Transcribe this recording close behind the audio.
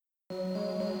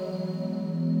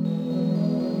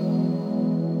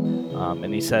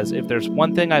And he says, if there's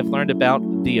one thing I've learned about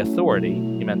the Authority,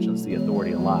 he mentions the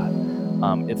Authority a lot,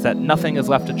 it's that nothing is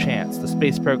left to chance. The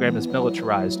space program is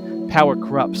militarized, power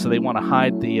corrupts, so they want to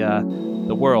hide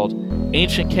the world.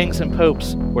 Ancient kings and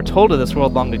popes were told of this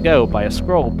world long ago by a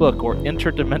scroll, book, or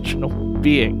interdimensional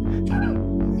being.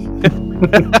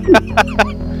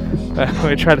 Let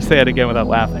me try to say it again without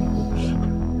laughing.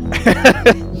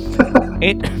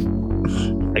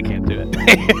 I can't do it.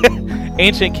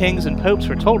 Ancient kings and popes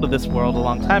were told of this world a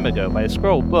long time ago by a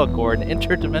scroll, book, or an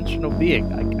interdimensional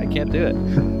being. I can't do it.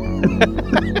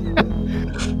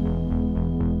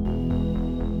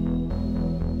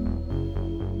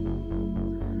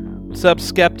 What's up,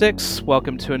 skeptics?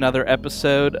 Welcome to another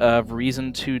episode of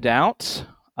Reason to Doubt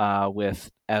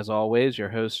with, as always, your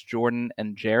hosts Jordan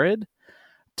and Jared.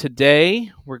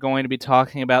 Today, we're going to be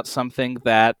talking about something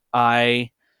that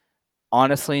I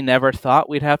honestly never thought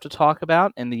we'd have to talk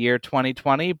about in the year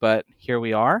 2020, but here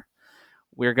we are.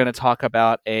 We're going to talk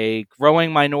about a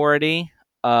growing minority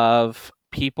of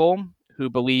people who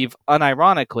believe,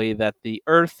 unironically, that the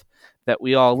Earth that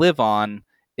we all live on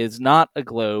is not a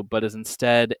globe, but is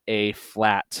instead a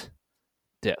flat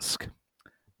disk.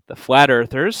 The flat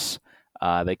earthers,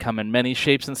 they come in many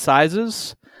shapes and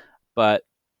sizes, but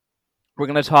we're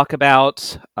going to talk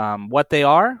about what they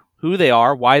are, who they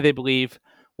are, why they believe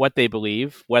what they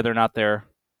believe, whether or not they're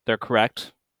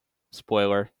correct.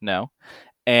 Spoiler, no.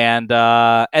 And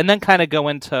then kind of go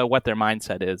into what their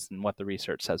mindset is and what the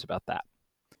research says about that.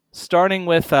 Starting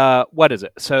with what is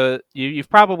it? So you've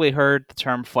probably heard the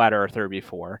term flat earther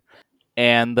before,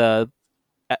 and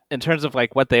in terms of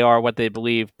like what they are, what they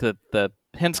believe, the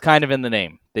hint's kind of in the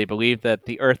name. They believe that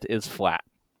the Earth is flat,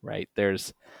 right?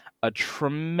 There's a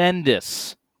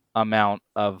tremendous amount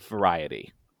of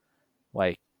variety,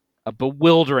 like a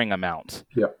bewildering amount.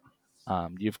 Yep.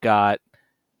 You've got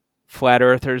flat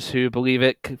earthers who believe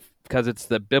it because it's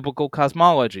the biblical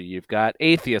cosmology. You've got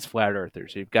atheist flat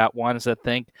earthers. You've got ones that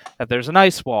think that there's an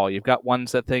ice wall. You've got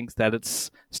ones that think that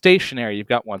it's stationary. You've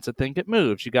got ones that think it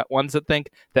moves. You've got ones that think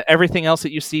that everything else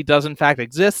that you see does in fact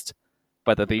exist,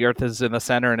 but that the Earth is in the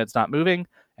center and it's not moving.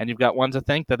 And you've got ones that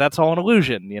think that that's all an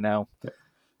illusion, you know?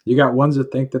 You got ones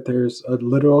that think that there's a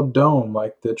literal dome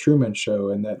like the Truman Show,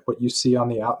 and that what you see on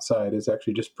the outside is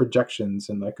actually just projections,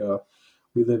 and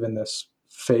we live in this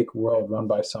fake world run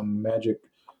by some magic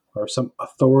or some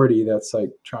authority that's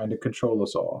like trying to control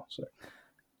us all. So.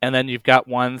 And then you've got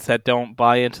ones that don't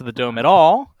buy into the dome at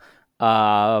all,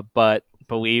 but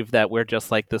believe that we're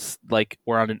just like this, like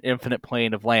we're on an infinite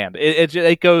plane of land.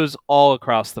 It goes all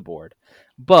across the board.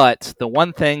 But the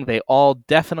one thing they all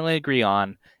definitely agree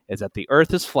on is that the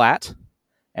Earth is flat,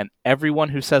 and everyone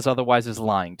who says otherwise is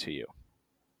lying to you.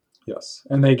 Yes,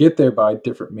 and they get there by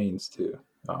different means too.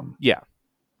 Yeah.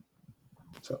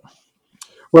 So,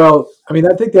 well, I mean,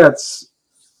 I think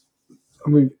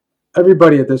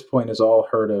everybody at this point has all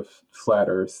heard of flat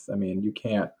Earth. I mean, you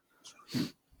can't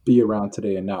be around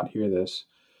today and not hear this.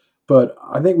 But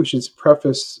I think we should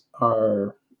preface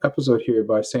our episode here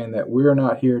by saying that we're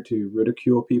not here to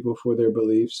ridicule people for their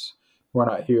beliefs. We're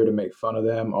not here to make fun of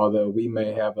them, although we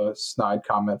may have a snide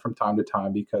comment from time to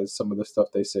time because some of the stuff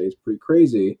they say is pretty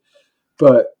crazy.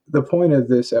 But the point of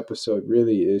this episode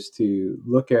really is to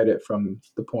look at it from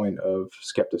the point of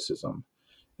skepticism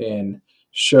and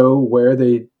show where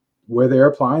they're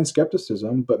applying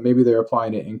skepticism, but maybe they're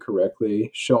applying it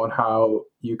incorrectly, showing how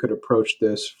you could approach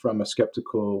this from a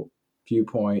skeptical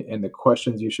viewpoint and the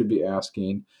questions you should be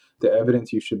asking, the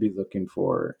evidence you should be looking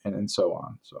for, and so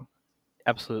on. So.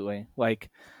 Absolutely.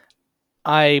 Like,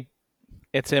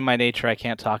 it's in my nature. I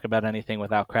can't talk about anything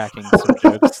without cracking some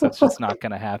jokes. That's just not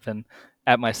going to happen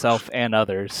at myself and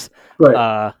others.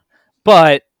 Right.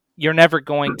 But you're never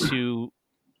going to,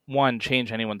 one,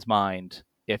 change anyone's mind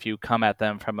if you come at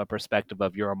them from a perspective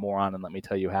of you're a moron and let me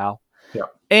tell you how. Yeah.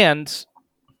 And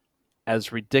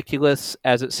as ridiculous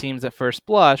as it seems at first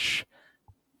blush,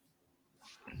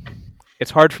 it's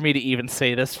hard for me to even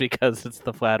say this because it's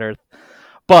the flat Earth.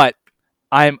 But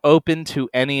I'm open to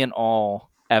any and all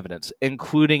evidence,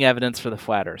 including evidence for the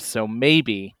flat Earth. So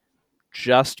maybe,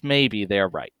 just maybe, they're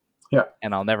right. Yeah.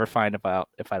 And I'll never find out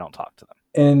if I don't talk to them.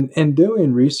 And in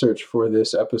doing research for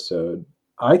this episode,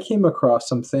 I came across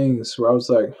some things where I was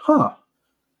like, I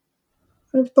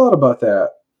never thought about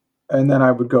that. And then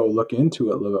I would go look into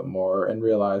it a little bit more and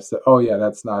realize that, oh yeah,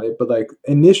 that's not it. But like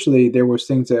initially there was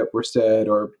things that were said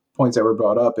or points that were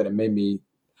brought up, and it made me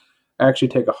actually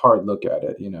take a hard look at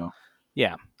it, you know?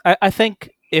 Yeah. I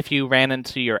think if you ran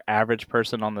into your average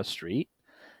person on the street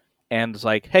and was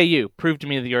like, hey, you, prove to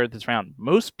me the Earth is round,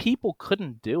 most people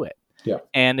couldn't do it. Yeah.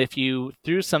 And if you,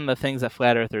 through some of the things that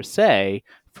flat earthers say,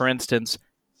 for instance,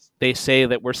 they say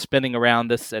that we're spinning around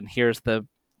this and here's the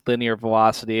linear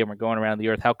velocity and we're going around the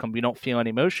Earth. How come we don't feel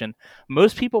any motion?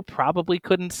 Most people probably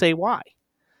couldn't say why.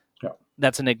 Yeah.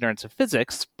 That's an ignorance of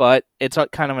physics, but it's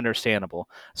kind of understandable.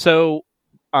 So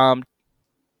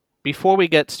before we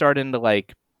get started into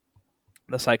like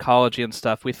the psychology and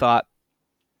stuff, we thought,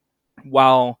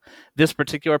 while this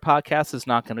particular podcast is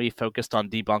not going to be focused on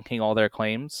debunking all their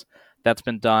claims, that's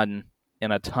been done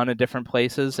in a ton of different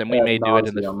places, and we Ad may do it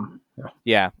in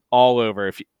nauseam. all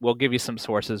over. We'll give you some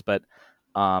sources, but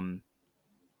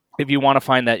if you want to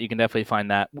find that, you can definitely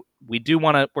find that. We're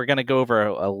going to go over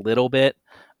a little bit,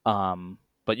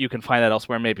 but you can find that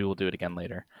elsewhere. Maybe we'll do it again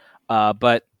later.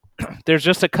 But there's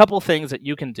just a couple things that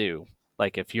you can do,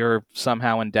 like if you're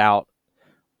somehow in doubt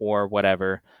or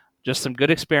whatever, just some good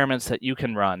experiments that you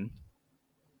can run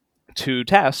to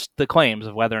test the claims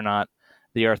of whether or not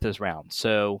the Earth is round.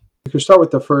 So you can start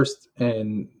with the first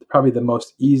and probably the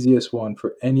most easiest one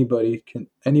for anybody can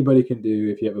do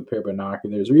if you have a pair of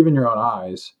binoculars or even your own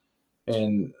eyes.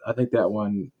 And I think that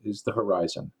one is the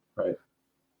horizon, right?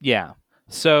 Yeah.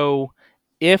 So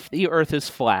if the Earth is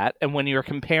flat, and when you're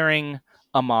comparing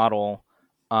a model,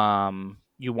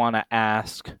 you want to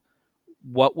ask,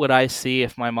 what would I see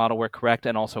if my model were correct,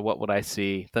 and also what would I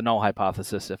see, the null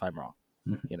hypothesis, if I'm wrong,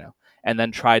 and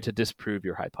then try to disprove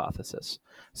your hypothesis.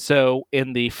 So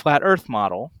in the flat Earth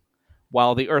model,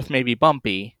 while the Earth may be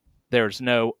bumpy, there's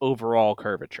no overall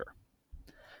curvature.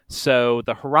 So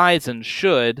the horizon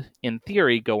should, in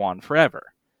theory, go on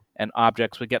forever. And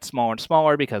objects would get smaller and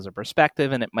smaller because of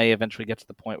perspective, and it may eventually get to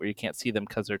the point where you can't see them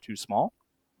because they're too small.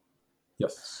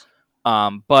 Yes.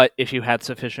 But if you had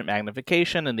sufficient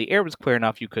magnification and the air was clear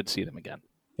enough, you could see them again,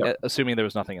 Yep. assuming there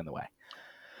was nothing in the way.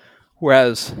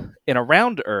 Whereas in a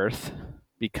round Earth,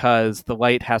 because the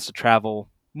light has to travel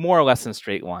more or less in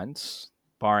straight lines,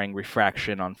 barring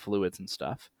refraction on fluids and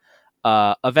stuff,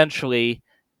 eventually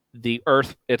the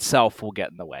Earth itself will get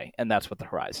in the way, and that's what the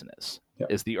horizon is.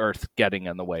 Yep. Is the Earth getting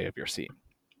in the way of your seeing.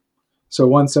 So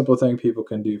one simple thing people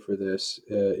can do for this,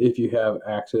 if you have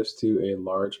access to a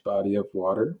large body of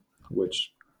water,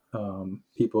 which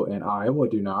people in Iowa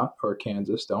do not, or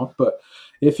Kansas don't, but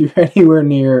if you're anywhere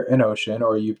near an ocean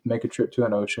or you make a trip to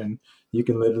an ocean, you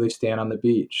can literally stand on the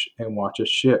beach and watch a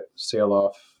ship sail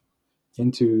off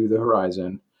into the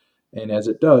horizon. And as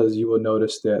it does, you will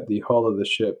notice that the hull of the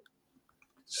ship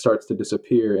starts to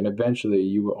disappear, and eventually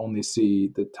you will only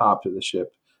see the top of the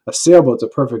ship. A sailboat's a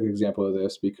perfect example of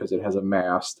this because it has a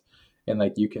mast, and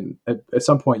like you can at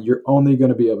some point you're only going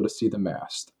to be able to see the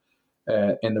mast,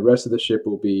 and the rest of the ship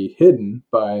will be hidden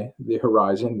by the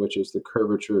horizon, which is the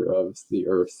curvature of the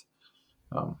Earth.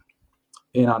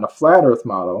 And on a flat Earth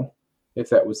model, if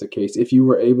that was the case, if you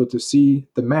were able to see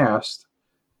the mast,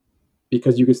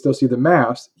 because you could still see the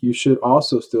mast, you should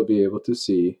also still be able to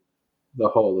see the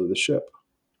hull of the ship.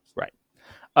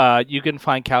 Right. You can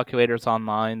find calculators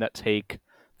online that take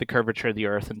the curvature of the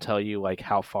Earth and tell you like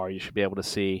how far you should be able to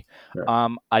see.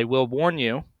 Right. I will warn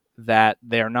you that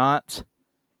they're not.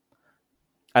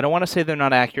 I don't want to say they're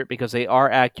not accurate because they are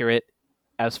accurate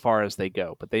as far as they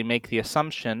go, but they make the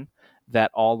assumption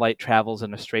that all light travels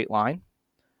in a straight line.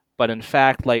 But in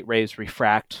fact, light rays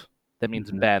refract. That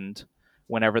means bend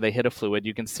whenever they hit a fluid.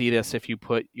 You can see this if you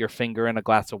put your finger in a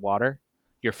glass of water.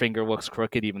 Your finger looks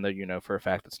crooked, even though you know for a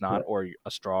fact it's not, or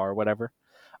a straw or whatever.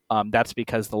 That's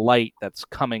because the light that's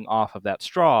coming off of that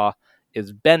straw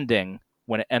is bending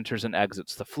when it enters and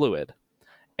exits the fluid.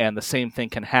 And the same thing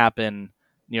can happen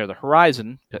near the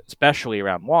horizon, especially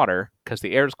around water, because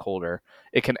the air is colder.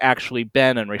 It can actually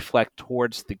bend and reflect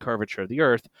towards the curvature of the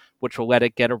Earth, which will let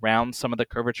it get around some of the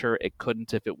curvature it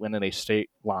couldn't if it went in a straight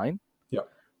line. Yeah.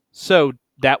 So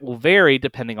that will vary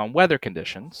depending on weather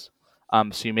conditions.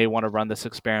 So you may want to run this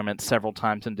experiment several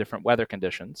times in different weather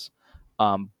conditions.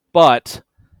 But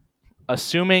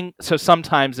assuming, so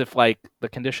sometimes if like the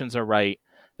conditions are right,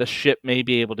 the ship may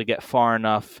be able to get far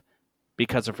enough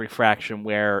because of refraction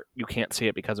where you can't see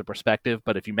it because of perspective,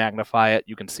 but if you magnify it,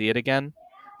 you can see it again.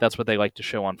 That's what they like to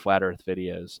show on flat Earth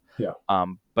videos. Yeah.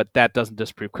 But that doesn't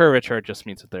disprove curvature. It just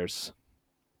means that there's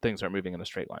things are moving in a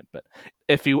straight line. But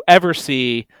if you ever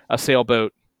see a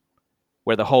sailboat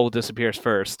where the hull disappears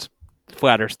first,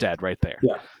 flat Earth's dead right there.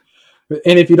 Yeah.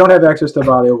 And if you don't have access to a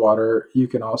body of water, you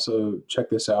can also check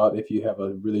this out if you have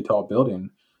a really tall building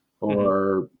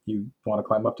or you want to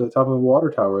climb up to the top of a water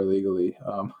tower illegally.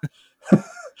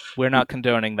 We're not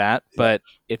condoning that, but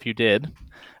if you did,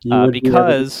 you would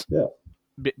because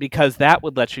because that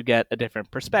would let you get a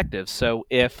different perspective. So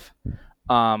if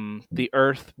the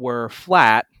Earth were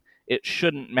flat, it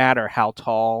shouldn't matter how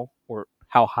tall or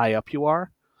how high up you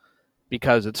are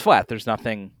because it's flat. There's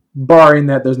nothing barring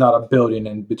that there's not a building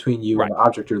in between you and Right. the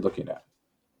object you're looking at.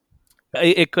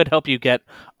 It could help you get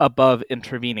above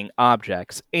intervening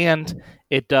objects, and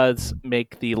it does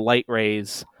make the light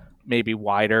rays maybe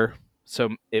wider, so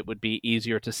it would be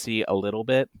easier to see a little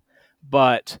bit.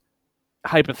 But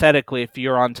hypothetically, if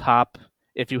you're on top,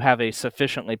 if you have a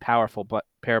sufficiently powerful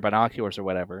pair of binoculars or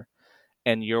whatever,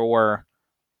 and you're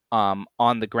on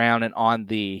the ground and on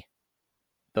the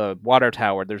water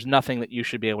tower, there's nothing that you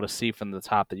should be able to see from the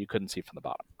top that you couldn't see from the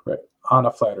bottom Right. On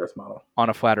a flat Earth model. on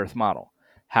a flat Earth model.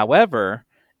 However,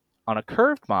 on a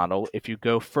curved model, if you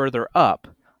go further up,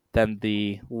 then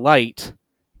the light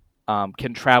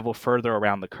can travel further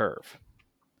around the curve.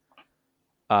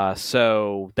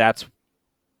 So that's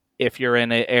if you're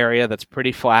in an area that's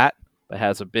pretty flat but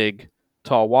has a big,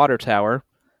 tall water tower,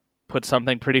 put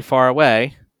something pretty far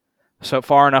away, so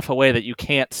far enough away that you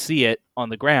can't see it on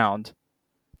the ground,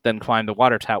 then climb the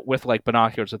water tower with like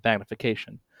binoculars with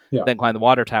magnification. Yeah. Then climb the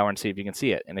water tower and see if you can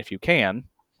see it. And if you can,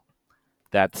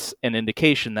 that's an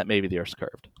indication that maybe the Earth's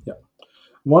curved. Yeah.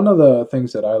 One of the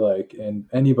things that I like, and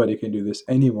anybody can do this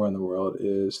anywhere in the world,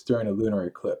 is during a lunar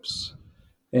eclipse.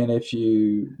 And if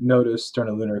you notice during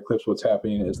a lunar eclipse, what's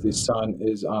happening is the sun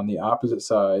is on the opposite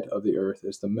side of the Earth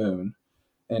as the moon.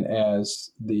 And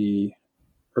as the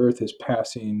Earth is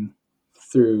passing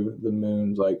through the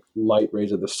moon's like light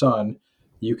rays of the sun,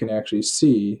 you can actually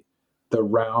see the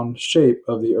round shape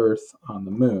of the Earth on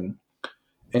the moon.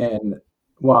 And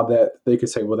while that they could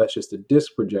say, well, that's just a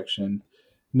disk projection,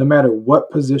 no matter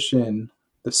what position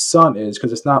the sun is,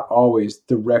 because it's not always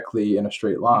directly in a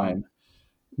straight line,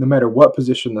 no matter what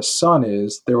position the sun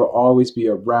is, there will always be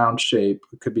a round shape.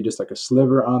 It could be just like a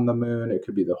sliver on the moon, it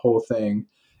could be the whole thing.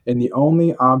 And the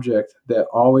only object that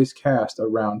always casts a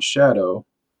round shadow,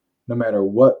 no matter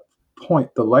what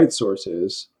point the light source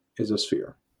is a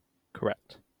sphere.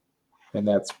 Correct. And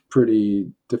that's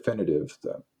pretty definitive.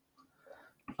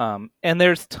 And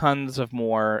there's tons of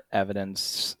more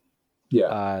evidence.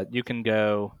 Yeah. You can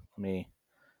go, let me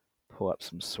pull up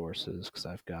some sources because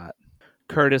I've got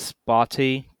Curtis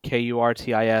Baute,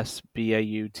 Kurtis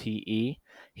Baute.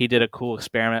 He did a cool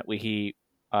experiment where he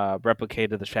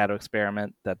replicated the shadow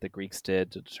experiment that the Greeks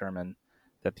did to determine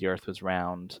that the Earth was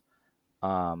round.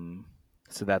 So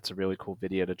that's a really cool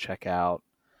video to check out.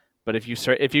 But if you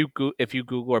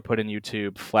Google or put in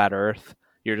YouTube flat Earth,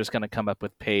 you're just going to come up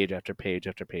with page after page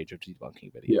after page of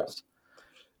debunking videos. Yeah.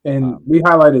 And we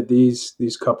highlighted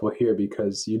these couple here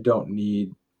because you don't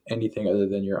need anything other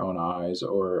than your own eyes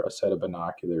or a set of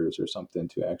binoculars or something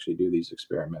to actually do these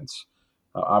experiments.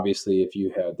 Obviously, if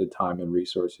you had the time and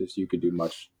resources, you could do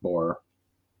much more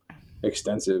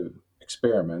extensive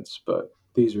experiments, but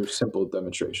these are simple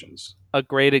demonstrations. A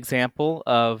great example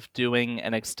of doing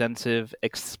an extensive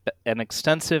and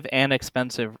expensive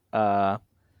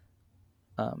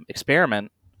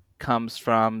experiment comes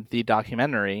from the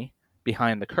documentary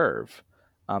Behind the Curve.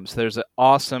 So there's an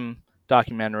awesome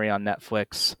documentary on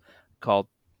Netflix called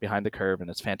Behind the Curve, and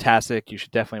it's fantastic. You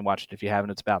should definitely watch it if you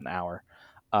haven't. It's about an hour.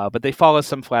 But they follow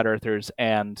some flat earthers,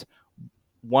 and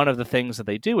one of the things that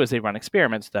they do is they run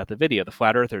experiments throughout the video. The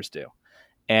flat earthers do.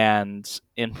 And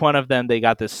in one of them, they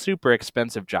got this super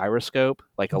expensive gyroscope,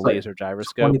 like a laser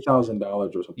gyroscope. $20,000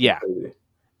 or something. Yeah. Crazy.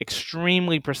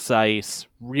 Extremely precise,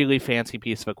 really fancy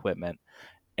piece of equipment.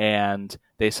 And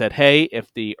they said, hey,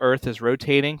 if the Earth is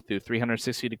rotating through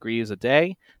 360 degrees a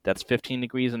day, that's 15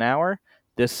 degrees an hour.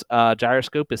 This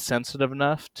gyroscope is sensitive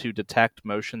enough to detect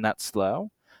motion that's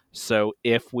slow. So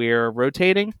if we're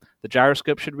rotating, the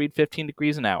gyroscope should read 15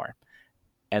 degrees an hour.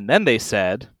 And then they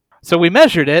said, so we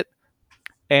measured it,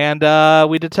 and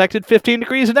we detected 15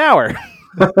 degrees an hour.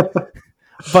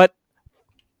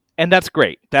 And that's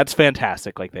great. That's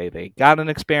fantastic. Like they got an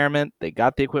experiment, they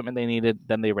got the equipment they needed,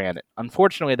 then they ran it.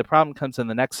 Unfortunately, the problem comes in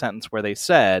the next sentence where they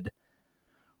said,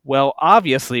 well,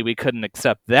 obviously we couldn't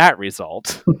accept that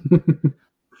result.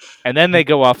 And then they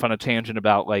go off on a tangent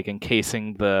about like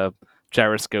encasing the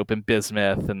gyroscope in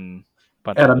bismuth and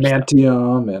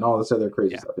adamantium and all this other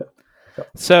crazy stuff. Yeah.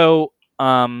 So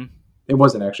it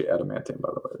wasn't actually adamantium, by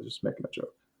the way. I was just making a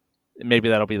joke. Maybe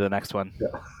that'll be the next one.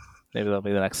 Yeah. Maybe that'll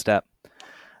be the next step.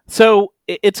 So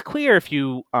it's clear if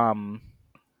you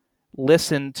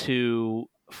listen to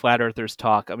flat earthers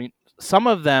talk. I mean, some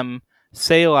of them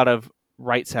say a lot of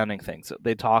right-sounding things.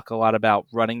 They talk a lot about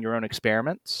running your own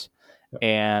experiments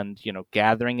and,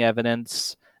 gathering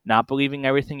evidence, not believing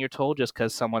everything you're told just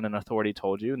because someone in authority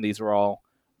told you. And these are all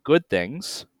good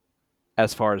things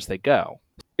as far as they go.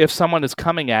 If someone is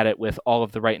coming at it with all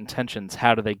of the right intentions,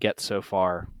 how do they get so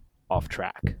far off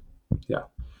track? Yeah,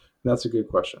 that's a good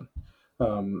question.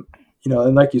 And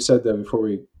like you said, though, before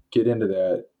we get into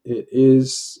that, it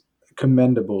is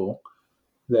commendable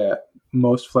that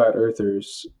most flat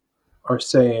earthers are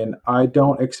saying, I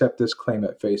don't accept this claim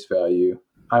at face value.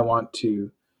 I want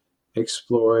to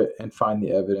explore it and find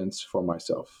the evidence for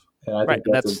myself. And I Right, think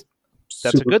and that's a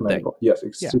that's a super good thing. commendable. Yes,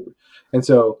 it's Yeah. super. And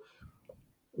so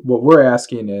what we're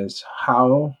asking is,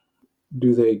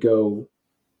 do they go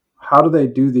how do they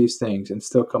do these things and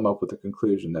still come up with the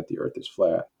conclusion that the earth is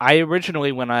flat? I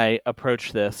originally, when I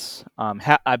approached this,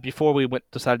 before we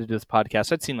decided to do this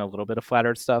podcast, I'd seen a little bit of flat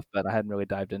Earth stuff, but I hadn't really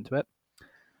dived into it.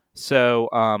 So,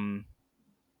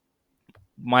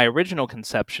 my original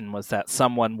conception was that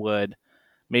someone would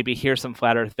maybe hear some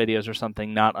flat Earth videos or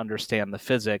something, not understand the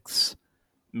physics,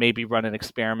 maybe run an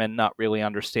experiment, not really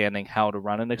understanding how to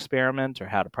run an experiment or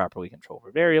how to properly control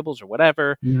for variables or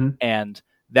whatever, Mm-hmm. and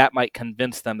that might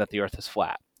convince them that the Earth is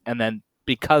flat. And then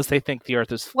because they think the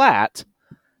Earth is flat,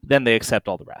 then they accept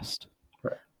all the rest.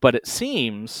 Right. But it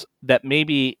seems that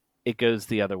maybe it goes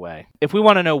the other way. If we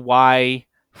want to know why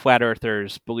flat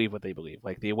earthers believe what they believe,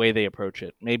 like the way they approach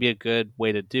it, maybe a good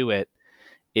way to do it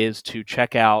is to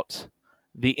check out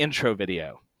the intro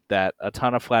video that a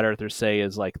ton of flat earthers say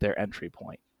is like their entry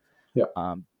point.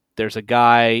 Yeah. There's a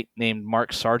guy named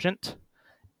Mark Sargent,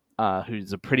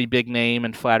 who's a pretty big name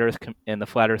in in the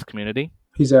flat Earth community.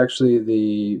 He's actually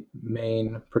the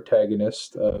main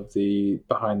protagonist of the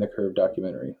Behind the Curve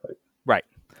documentary. Right.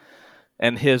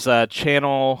 And his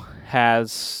channel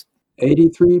has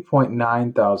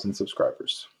 83.9 thousand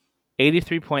subscribers.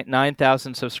 83.9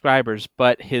 thousand subscribers,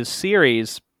 but his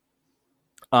series,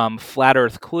 Flat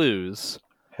Earth Clues,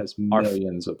 Has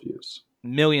millions of views.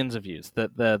 Millions of views.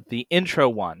 The intro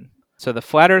one. So the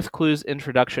Flat Earth Clues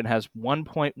introduction has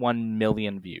 1.1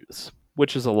 million views,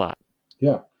 which is a lot.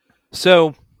 Yeah.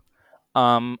 So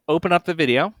open up the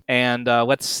video and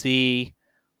let's see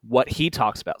what he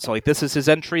talks about. So like this is his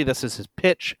entry, this is his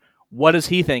pitch. What does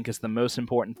he think is the most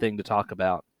important thing to talk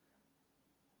about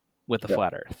with the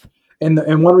flat Earth? And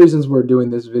one of the reasons we're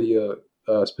doing this video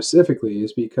specifically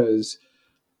is because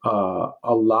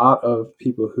a lot of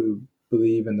people who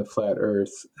believe in the flat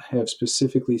Earth have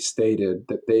specifically stated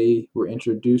that they were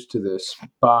introduced to this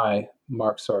by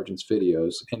Mark Sargent's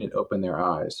videos, and it opened their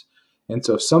eyes. And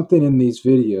so something in these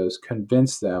videos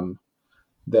convinced them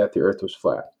that the Earth was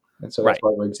flat. And so that's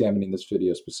why we're examining this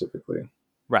video specifically.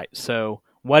 Right. So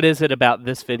what is it about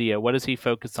this video? What does he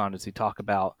focus on? Does he talk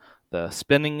about the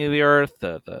spinning of the Earth,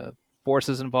 the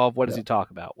forces involved? What does he talk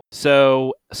about?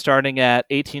 So starting at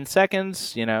 18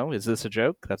 seconds, is this a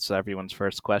joke? That's everyone's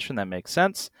first question. That makes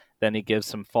sense. Then he gives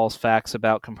some false facts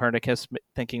about Copernicus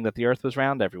thinking that the Earth was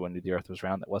round. Everyone knew the Earth was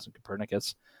round. That wasn't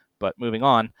Copernicus. But moving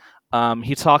on,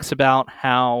 he talks about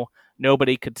how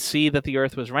nobody could see that the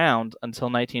Earth was round until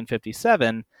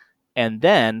 1957. And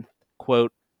then,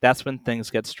 quote, that's when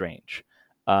things get strange.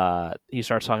 He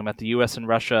starts talking about the U.S. and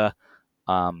Russia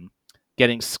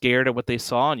getting scared at what they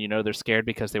saw, and they're scared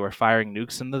because they were firing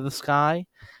nukes into the sky.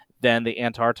 Then the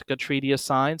Antarctica Treaty is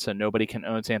signed, so nobody can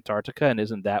own Antarctica, and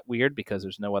isn't that weird because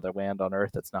there's no other land on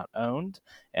Earth that's not owned?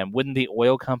 And wouldn't the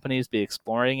oil companies be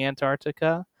exploring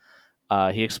Antarctica?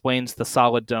 He explains the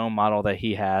solid dome model that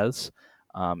he has,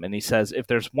 and he says, if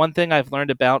there's one thing I've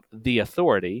learned about the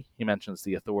Authority, he mentions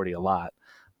the Authority a lot,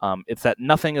 it's that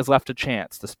nothing is left to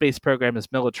chance. The space program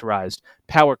is militarized.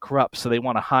 Power corrupts, so they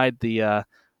want to hide the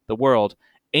world.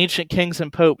 Ancient kings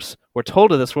and popes were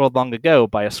told of this world long ago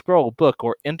by a scroll, book,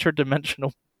 or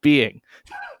interdimensional being.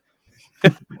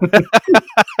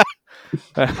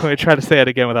 Let me try to say it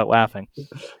again without laughing.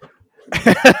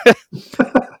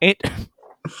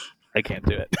 I can't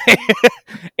do it.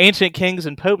 Ancient kings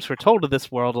and popes were told of this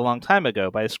world a long time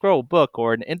ago by a scroll, book,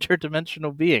 or an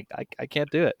interdimensional being. I can't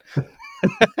do it.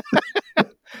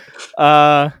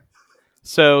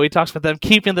 So he talks about them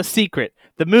keeping the secret.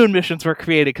 The moon missions were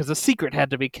created because the secret had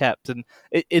to be kept, and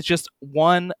it's just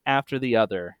one after the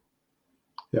other.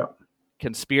 Yeah.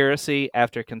 Conspiracy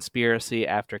after conspiracy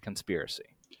after conspiracy.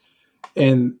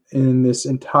 And in this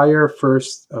entire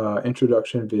first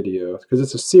introduction video, because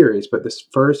it's a series, but this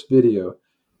first video,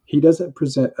 he doesn't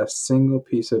present a single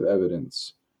piece of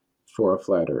evidence for a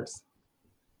flat Earth.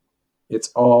 It's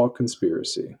all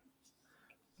conspiracy.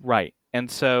 Right.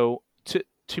 And so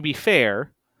to be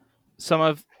fair,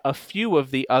 a few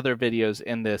of the other videos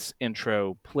in this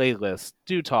intro playlist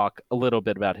do talk a little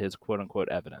bit about his quote unquote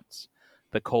evidence,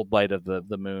 the cold light of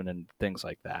the moon and things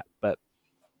like that. But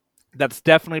that's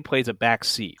definitely plays a back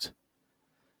seat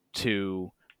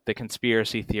to the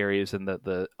conspiracy theories and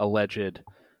the alleged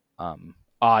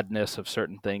oddness of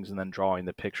certain things, and then drawing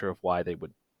the picture of why they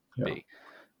would be.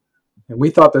 And we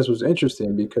thought this was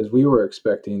interesting because we were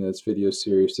expecting this video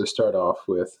series to start off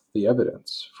with the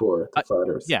evidence for the flat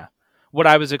Earth. Yeah. what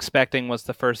I was expecting was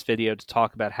the first video to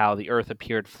talk about how the Earth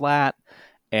appeared flat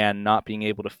and not being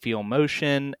able to feel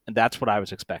motion. And that's what I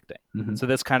was expecting. Mhm. So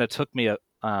this kind of took me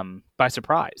by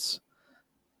surprise.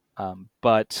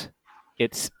 But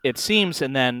it seems,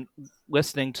 and then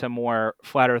listening to more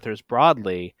flat earthers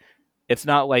broadly, it's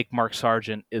not like Mark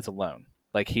Sargent is alone.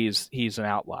 Like he's an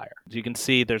outlier. As you can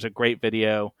see, there's a great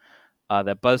video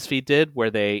that BuzzFeed did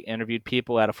where they interviewed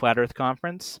people at a flat Earth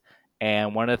conference,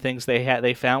 and one of the things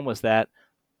they found was that,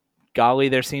 golly,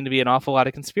 there seemed to be an awful lot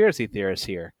of conspiracy theorists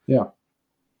here. Yeah.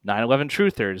 9/11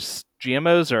 truthers,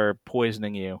 GMOs are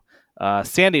poisoning you.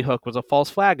 Sandy Hook was a false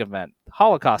flag event.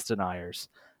 Holocaust deniers.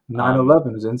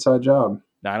 9/11 is an inside job.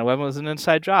 9/11 was an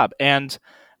inside job. And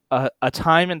a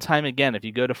time and time again, if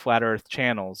you go to flat Earth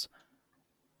channels,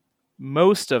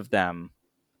 most of them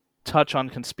touch on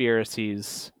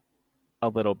conspiracies a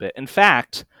little bit. In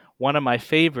fact, one of my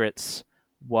favorites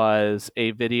was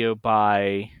a video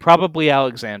by Probably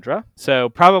Alexandra. So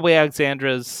Probably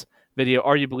Alexandra's video,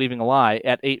 Are You Believing a Lie?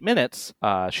 At 8 minutes,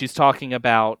 she's talking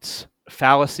about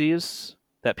fallacies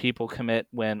that people commit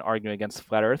when arguing against the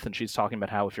flat Earth, and she's talking about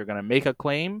how if you're going to make a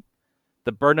claim,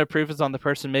 the burden of proof is on the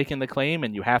person making the claim,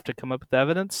 and you have to come up with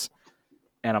evidence.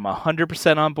 And I'm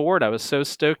 100% on board. I was so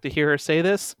stoked to hear her say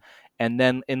this. And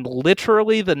then in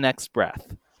literally the next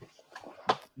breath,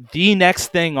 the next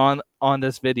thing on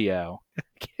this video,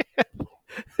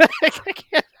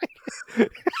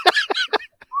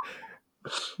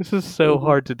 this is so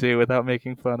hard to do without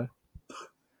making fun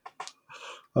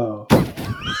Oh.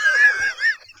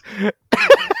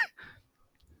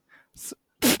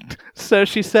 So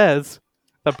she says,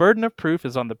 the burden of proof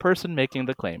is on the person making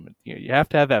the claim. You have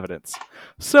to have evidence.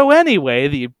 So anyway,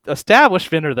 the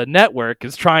establishment or the network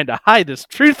is trying to hide this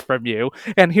truth from you,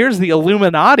 and here's the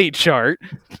Illuminati chart.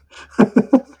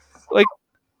 Like,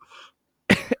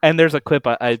 and there's a clip,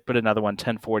 I put another one,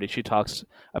 1040. She talks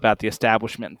about the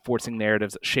establishment enforcing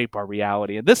narratives that shape our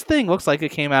reality. And this thing looks like it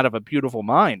came out of a beautiful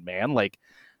mind, man. Like,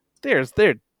 there's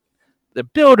the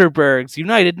Bilderbergs,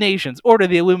 United Nations, Order of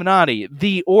the Illuminati,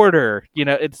 the Order. You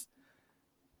know, it's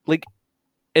like,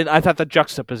 and I thought the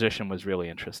juxtaposition was really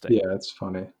interesting. Yeah, it's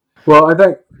funny. Well, I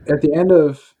think at the end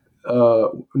of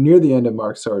near the end of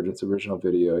Mark Sargent's original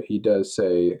video, he does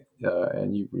say,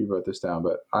 and you wrote this down,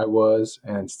 but I was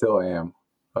and still am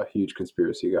a huge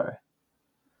conspiracy guy.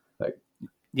 Like,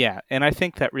 yeah, and I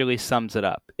think that really sums it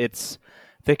up. It's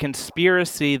the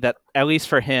conspiracy that, at least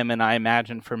for him, and I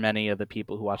imagine for many of the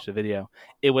people who watched the video,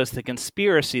 it was the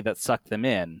conspiracy that sucked them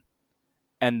in.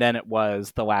 And then it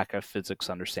was the lack of physics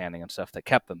understanding and stuff that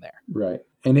kept them there. right.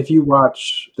 And if you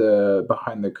watch the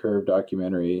Behind the Curve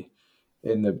documentary,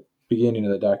 in the beginning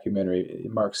of the documentary,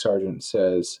 Mark Sargent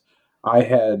says, I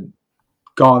had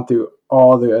gone through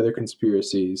all the other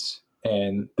conspiracies,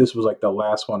 and this was like the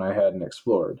last one I hadn't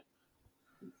explored.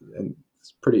 And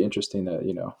it's pretty interesting that,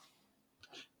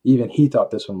 even he thought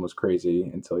this one was crazy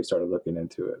until he started looking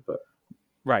into it. But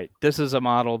right, this is a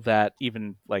model that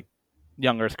even like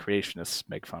young Earth creationists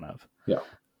make fun of. yeah.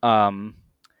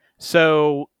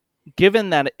 So given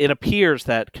that it appears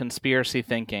that conspiracy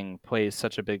thinking plays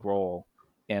such a big role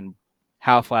in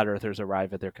how flat earthers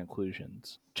arrive at their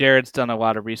conclusions, Jared's done a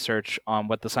lot of research on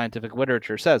what the scientific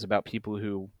literature says about people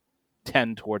who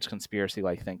tend towards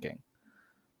conspiracy-like thinking.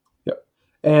 Yep.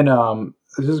 And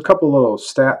there's a couple little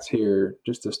stats here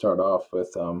just to start off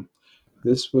with.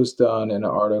 This was done in an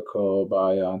article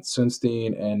by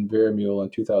Sunstein and Vermeulen in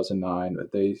 2009.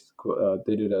 They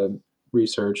did a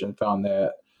research and found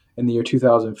that in the year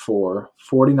 2004,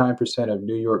 49% of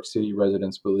New York City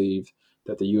residents believed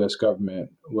that the U.S.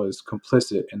 government was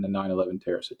complicit in the 9/11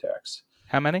 terrorist attacks.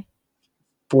 How many?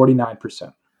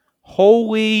 49%.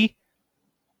 Holy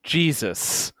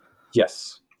Jesus.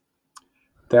 Yes.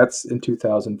 That's in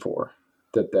 2004.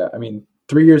 I mean,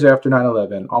 3 years after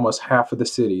 9/11, almost half of the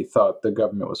city thought the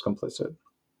government was complicit.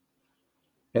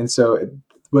 And so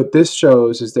what this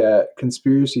shows is that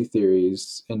conspiracy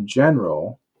theories in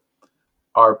general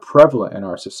are prevalent in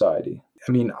our society.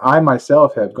 I mean, I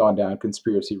myself have gone down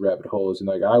conspiracy rabbit holes, and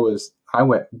like I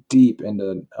went deep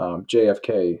into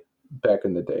JFK back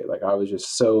in the day. Like I was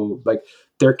just so like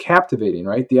they're captivating,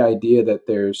 right? The idea that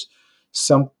there's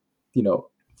some,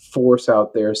 force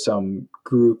out there, some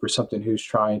group or something who's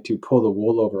trying to pull the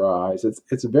wool over our eyes.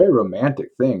 It's a very romantic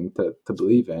thing to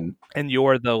believe in. And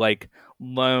you're the like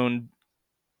lone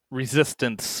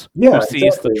resistance Yeah, who sees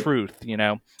exactly. the truth.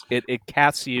 It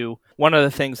casts you. One of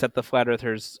the things that the flat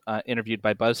earthers interviewed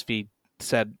by BuzzFeed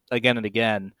said again and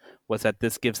again was that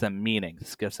this gives them meaning,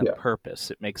 this gives them purpose,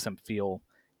 it makes them feel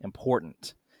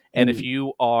important. And if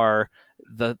you are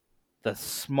the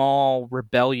small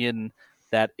rebellion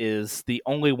that is the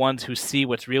only ones who see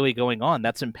what's really going on.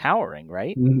 That's empowering,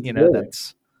 right? Very.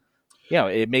 That's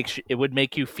it would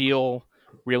make you feel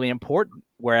really important.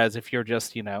 Whereas if you're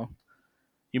just, you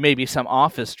may be some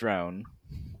office drone,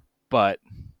 but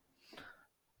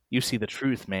you see the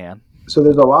truth, man. So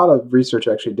there's a lot of research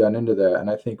actually done into that, and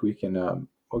I think we'll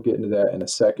get into that in a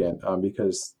second,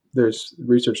 because there's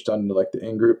research done into like the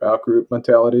in-group, out-group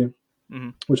mentality,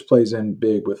 Mm-hmm. which plays in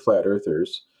big with flat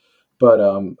earthers. But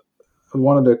I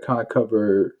wanted to kind of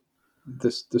cover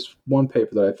this one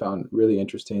paper that I found really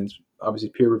interesting. It's obviously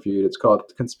peer reviewed. It's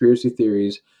called "Conspiracy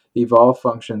Theories: Evolved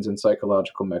Functions and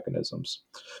Psychological Mechanisms."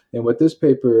 And what this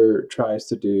paper tries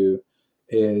to do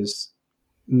is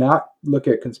not look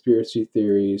at conspiracy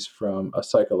theories from a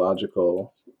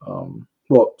psychological,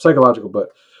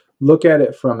 but look at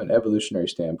it from an evolutionary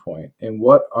standpoint. And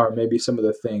what are maybe some of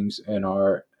the things in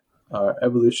our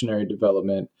evolutionary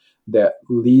development that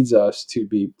leads us to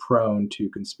be prone to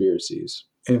conspiracies?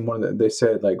 And they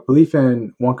said, like, belief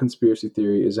in one conspiracy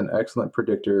theory is an excellent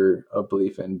predictor of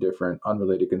belief in different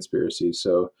unrelated conspiracies.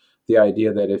 So the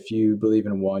idea that if you believe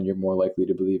in one, you're more likely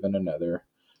to believe in another,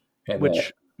 and that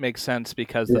Which makes sense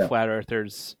because the yeah. flat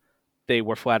earthers, they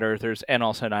were flat earthers and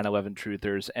also 9/11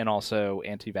 truthers and also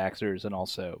anti-vaxxers and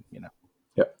also,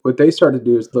 Yeah. What they started to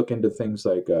do is look into things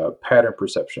like pattern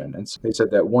perception. And so they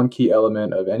said that one key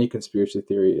element of any conspiracy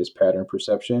theory is pattern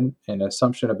perception, an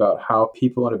assumption about how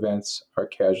people and events are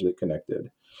causally connected.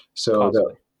 So,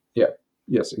 causally. yeah,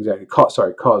 yes, exactly.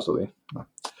 Causally.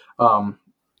 Um,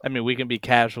 I mean, we can be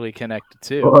casually connected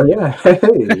too. well, yeah, hey,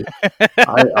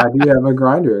 I do have a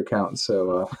Grinder account,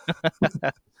 so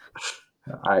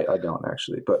I don't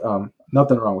actually, but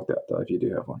nothing wrong with that though. If you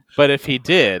do have one, But if he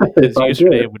did, if his I did,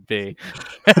 username would be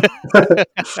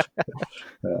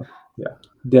yeah,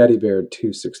 Daddy Bear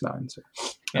 269. So,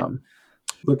 yeah.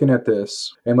 looking at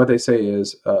this, and what they say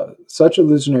is such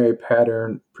illusionary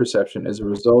pattern perception is a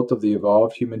result of the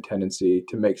evolved human tendency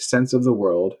to make sense of the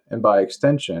world, and by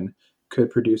extension, could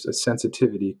produce a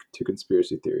sensitivity to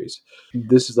conspiracy theories.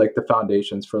 This is like the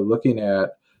foundations for looking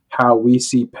at how we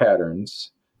see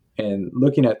patterns, and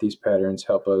looking at these patterns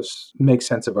help us make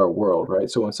sense of our world,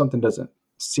 right? So when something doesn't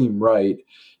seem right,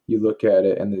 you look at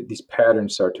it and these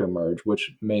patterns start to emerge,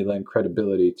 which may lend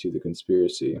credibility to the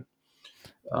conspiracy.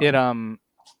 It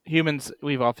humans,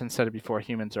 we've often said it before,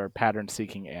 humans are pattern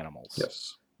seeking animals.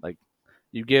 Yes. Like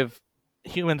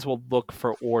humans will look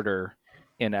for order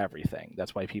in everything.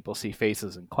 That's why people see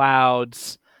faces in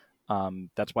clouds.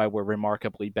 That's why we're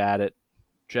remarkably bad at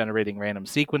generating random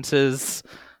sequences,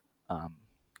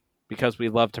 because we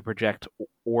love to project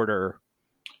order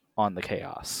on the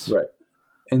chaos. Right.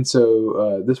 And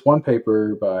so this one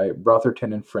paper by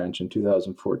Rotherton and French in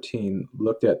 2014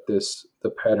 looked at the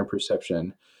pattern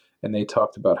perception, and they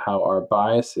talked about how our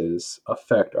biases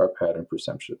affect our pattern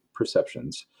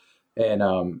perceptions.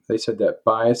 And they said that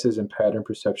biases and pattern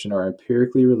perception are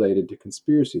empirically related to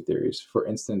conspiracy theories. For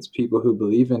instance, people who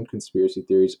believe in conspiracy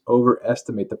theories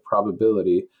overestimate the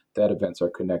probability that events are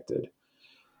connected.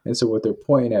 And so, what they're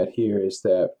pointing at here is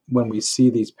that when we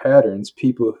see these patterns,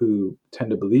 people who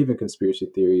tend to believe in conspiracy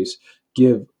theories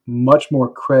give much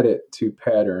more credit to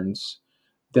patterns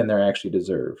than they're actually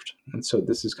deserved. And so,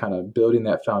 this is kind of building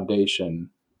that foundation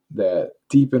that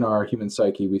deep in our human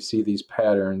psyche, we see these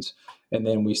patterns and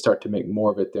then we start to make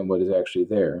more of it than what is actually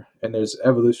there. And there's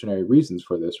evolutionary reasons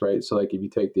for this, right? So, like if you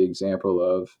take the example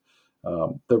of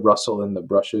the Russell and the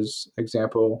brushes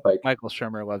example, like, Michael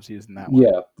Shermer loves using that one.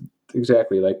 yeah,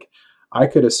 exactly. Like I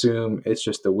could assume it's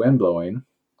just the wind blowing,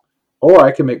 or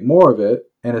I can make more of it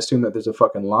and assume that there's a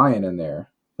fucking lion in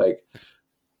there. Like,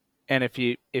 And if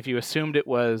you assumed it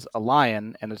was a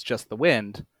lion and it's just the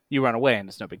wind, you run away and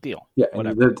it's no big deal. yeah, and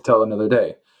Whatever. you live to tell another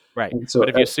day. Right. And so But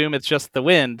if you assume it's just the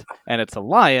wind and it's a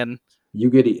lion, you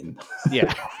get eaten.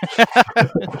 yeah. Yeah.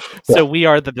 So we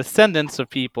are the descendants of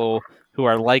people who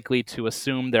are likely to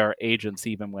assume there are agents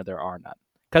even when there are none,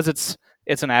 because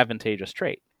it's an advantageous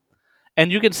trait. And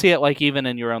you can see it like even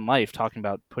in your own life, talking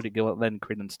about lending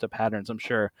credence to patterns. I'm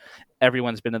sure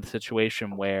everyone's been in the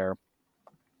situation where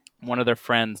one of their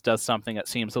friends does something that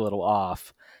seems a little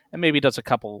off, and maybe does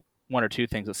one or two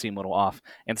things that seem a little off,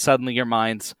 and suddenly your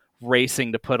mind's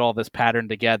racing to put all this pattern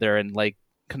together and like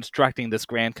constructing this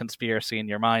grand conspiracy in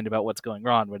your mind about what's going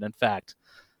on, when in fact,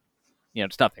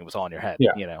 it's nothing. It was all in your head.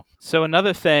 Yeah. So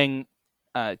another thing,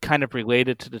 kind of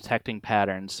related to detecting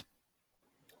patterns,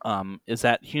 is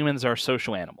that humans are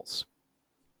social animals,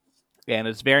 and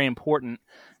it's very important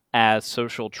as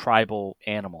social tribal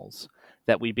animals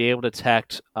that we be able to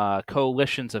detect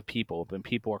coalitions of people when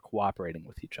people are cooperating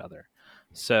with each other.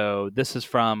 So this is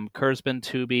from Kurzban,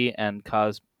 Tooby, and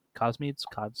Cosmides.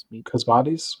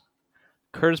 Cosmades?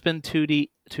 Kurzban,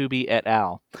 Tooby et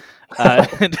al.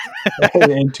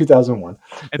 In 2001.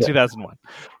 In Yeah.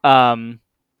 2001.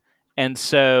 And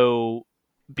so,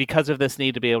 because of this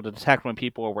need to be able to detect when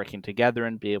people are working together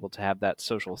and be able to have that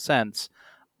social sense,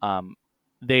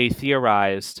 they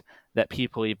theorized that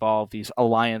people evolve these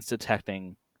alliance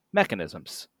detecting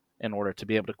mechanisms in order to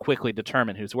be able to quickly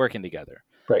determine who's working together.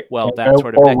 Right. Well, that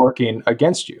sort of or working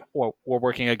against you. or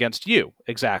working against you,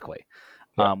 exactly.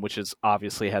 Yeah. Which is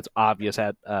obviously has obvious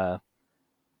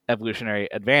evolutionary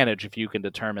advantage if you can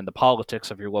determine the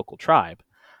politics of your local tribe.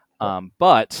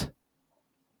 But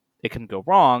it can go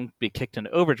wrong, be kicked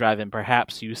into overdrive, and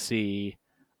perhaps you see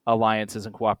alliances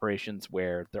and cooperations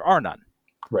where there are none.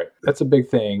 Right. That's a big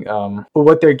thing. But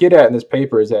what they get at in this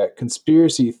paper is that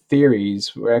conspiracy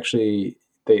theories were actually,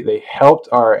 they helped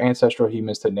our ancestral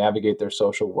humans to navigate their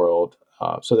social world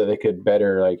so that they could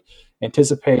better like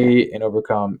anticipate and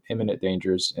overcome imminent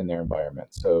dangers in their environment.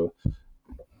 So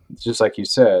just like you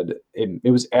said,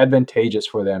 it was advantageous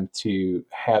for them to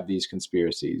have these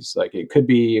conspiracies. Like it could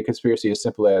be a conspiracy as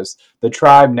simple as the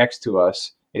tribe next to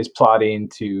us is plotting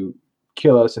to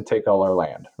kill us and take all our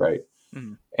land, right?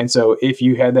 Mm-hmm. And so if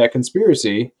you had that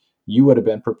conspiracy, you would have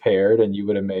been prepared and you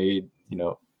would have made,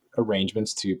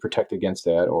 arrangements to protect against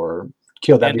that or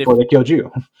kill them before they killed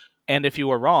you. And if you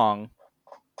were wrong,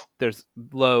 there's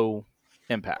low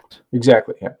impact.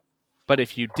 Exactly. Yeah. But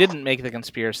if you didn't make the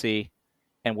conspiracy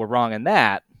and were wrong in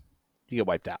that, you get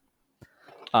wiped out.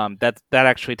 That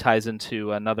actually ties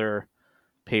into another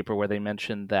paper where they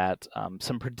mentioned that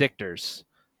some predictors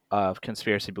of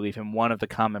conspiracy belief, and one of the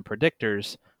common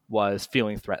predictors was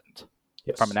feeling threatened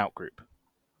from an outgroup.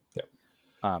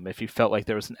 Yeah. If you felt like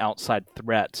there was an outside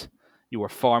threat, you were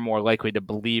far more likely to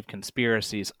believe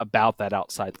conspiracies about that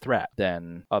outside threat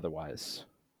than otherwise.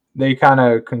 They kind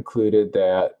of concluded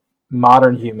that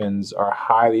modern humans are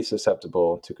highly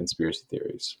susceptible to conspiracy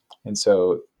theories. And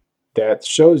so that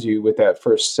shows you with that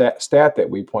first stat that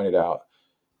we pointed out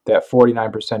that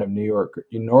 49% of New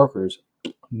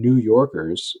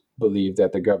Yorkers believe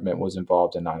that the government was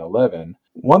involved in 9/11.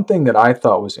 One thing that I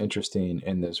thought was interesting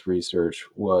in this research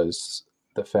was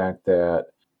the fact that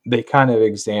they kind of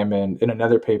examined in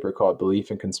another paper called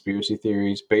Belief in Conspiracy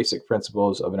Theories, Basic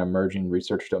Principles of an Emerging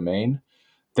Research Domain.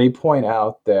 They point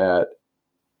out that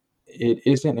it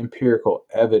isn't empirical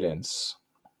evidence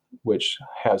which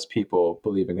has people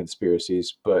believe in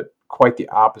conspiracies, but quite the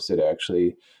opposite,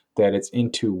 actually, that it's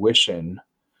intuition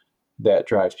that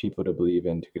drives people to believe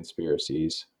into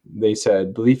conspiracies. They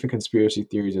said belief in conspiracy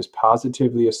theories is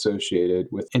positively associated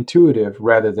with intuitive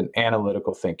rather than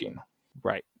analytical thinking.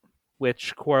 Right.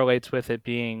 Which correlates with it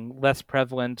being less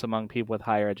prevalent among people with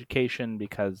higher education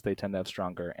because they tend to have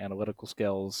stronger analytical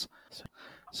skills.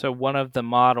 So one of the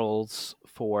models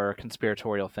for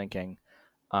conspiratorial thinking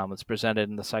was presented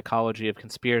in The Psychology of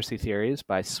Conspiracy Theories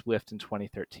by Swift in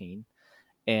 2013.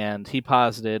 And he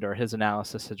posited, or his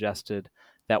analysis suggested,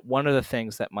 that one of the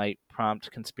things that might prompt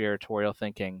conspiratorial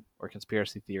thinking or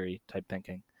conspiracy theory type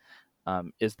thinking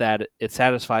is that it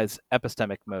satisfies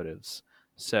epistemic motives.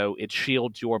 So it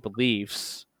shields your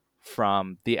beliefs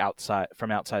from outside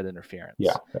interference.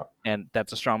 Yeah. And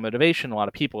that's a strong motivation. A lot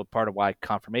of people, part of why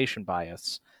confirmation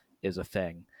bias is a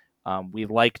thing. We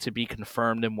like to be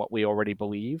confirmed in what we already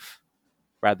believe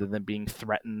rather than being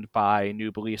threatened by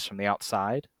new beliefs from the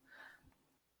outside.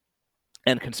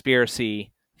 And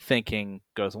conspiracy thinking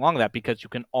goes along with that because you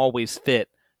can always fit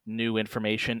new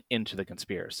information into the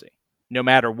conspiracy. No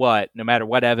matter what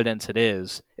evidence it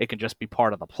is, it can just be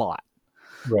part of the plot.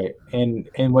 Right.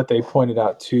 And what they pointed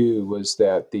out too was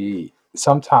that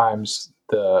sometimes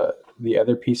the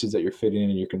other pieces that you're fitting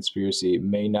in your conspiracy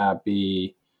may not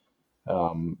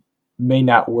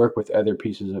work with other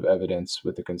pieces of evidence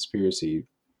with the conspiracy,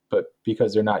 but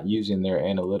because they're not using their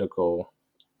analytical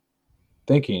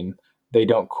thinking, they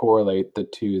don't correlate the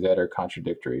two that are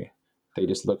contradictory. They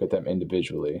just look at them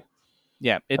individually.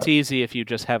 Yeah, it's easy if you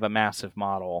just have a massive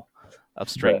model of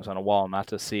strings on a wall not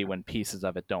to see when pieces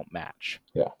of it don't match.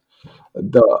 Yeah.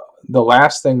 The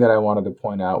last thing that I wanted to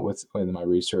point out with my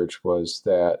research was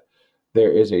that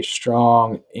there is a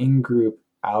strong in-group,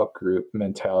 out-group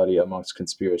mentality amongst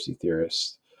conspiracy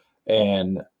theorists.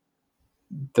 And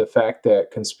the fact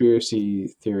that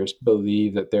conspiracy theorists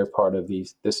believe that they're part of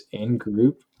this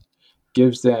in-group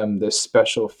gives them this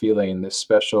special feeling, this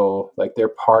special, like they're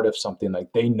part of something, like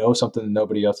they know something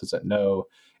nobody else doesn't know.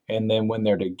 And then when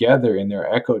they're together in their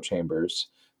echo chambers,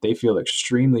 they feel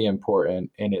extremely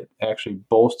important and it actually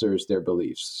bolsters their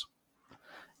beliefs.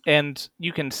 And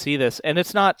you can see this, and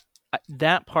it's not,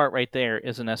 that part right there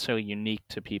isn't necessarily unique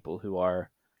to people who are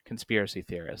conspiracy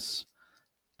theorists.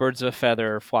 Birds of a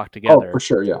feather flock together. Oh, for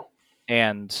sure, yeah.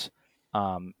 And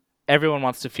Um, Everyone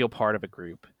wants to feel part of a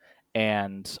group,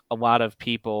 and a lot of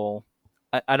people.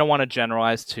 I don't want to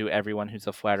generalize to everyone who's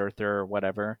a flat earther or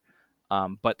whatever,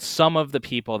 but some of the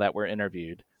people that were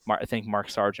interviewed, I think Mark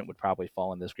Sargent would probably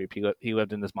fall in this group. He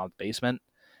lived in his mom's basement.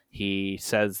 He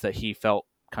says that he felt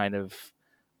kind of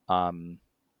um,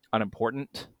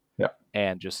 unimportant Yeah.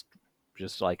 and just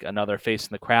like another face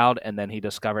in the crowd. And then he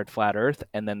discovered flat Earth,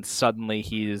 and then suddenly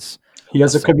he's He a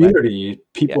has a celeb. community. Yeah,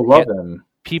 People love him.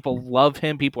 people love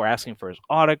him. People are asking for his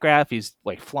autograph. He's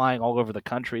like flying all over the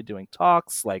country doing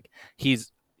talks. Like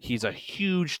he's a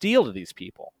huge deal to these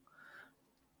people,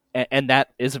 and that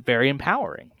is very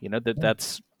empowering. You know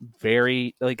that's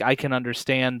very like I can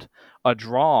understand a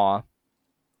draw,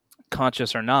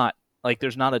 conscious or not. Like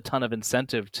there's not a ton of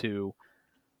incentive to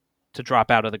drop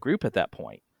out of the group at that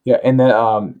point. Yeah, and then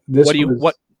What this do you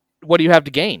was what do you have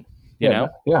to gain? You yeah, know?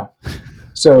 yeah.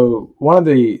 So one of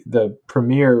the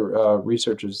premier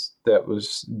researchers that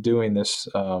was doing this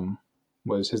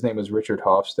was his name was Richard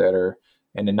Hofstadter,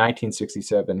 and in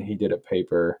 1967 he did a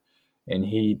paper, and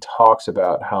he talks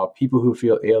about how people who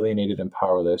feel alienated and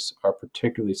powerless are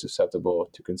particularly susceptible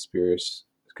to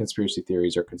conspiracy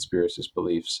theories or conspiracist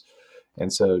beliefs.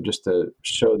 And so just to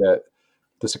show that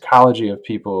the psychology of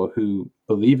people who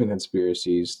believe in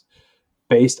conspiracies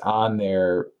based on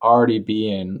their already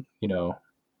being,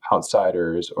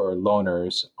 outsiders or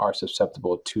loners are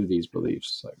susceptible to these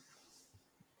beliefs. Like,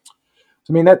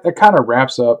 so, I mean, that kind of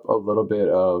wraps up a little bit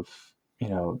of, I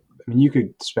mean, you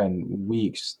could spend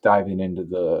weeks diving into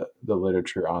the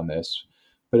literature on this,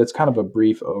 but it's kind of a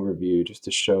brief overview just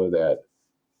to show that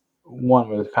one,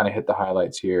 we'll kind of hit the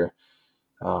highlights here.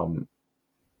 Um,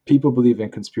 People believe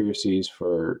in conspiracies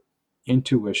for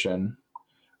intuition.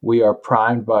 We are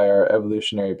primed by our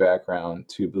evolutionary background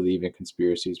to believe in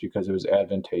conspiracies because it was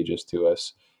advantageous to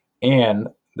us. And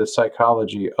the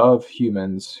psychology of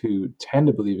humans who tend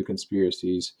to believe in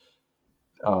conspiracies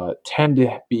tend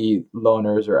to be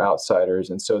loners or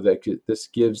outsiders. And so this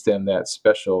gives them that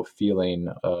special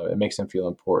feeling. It makes them feel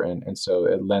important. And so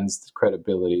it lends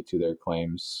credibility to their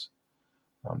claims.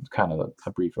 Kind of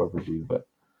a brief overview, but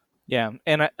Yeah,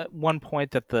 and one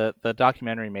point that the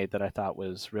documentary made that I thought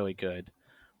was really good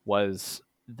was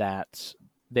that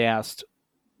they asked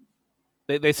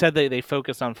they said they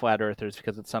focused on flat earthers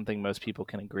because it's something most people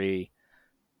can agree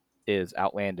is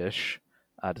outlandish,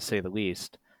 to say the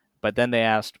least. But then they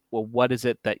asked, well, what is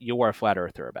it that you're a flat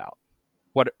earther about?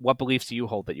 What beliefs do you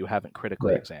hold that you haven't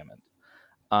critically right. examined?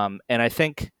 And I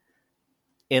think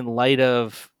in light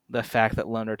of the fact that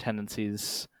loner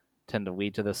tendencies tend to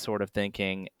lead to this sort of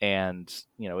thinking and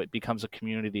it becomes a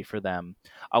community for them,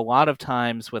 a lot of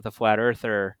times with a flat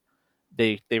earther,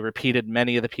 they repeated,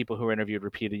 many of the people who were interviewed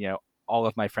repeated, all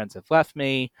of my friends have left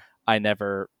me. I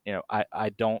never, I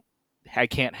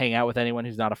can't hang out with anyone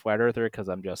who's not a flat earther because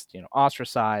I'm just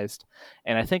ostracized.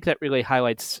 And I think that really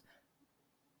highlights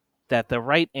that the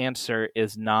right answer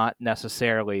is not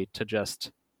necessarily to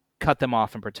just cut them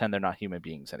off and pretend they're not human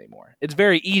beings anymore. It's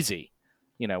very easy,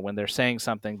 when they're saying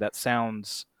something that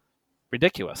sounds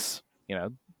ridiculous,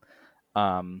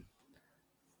 um,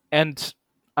 and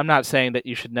I'm not saying that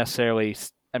you should necessarily,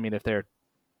 I mean, if they're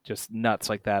just nuts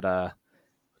like that,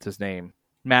 what's his name?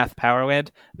 Math Powerland,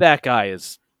 that guy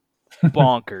is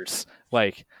bonkers.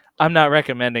 Like, I'm not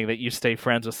recommending that you stay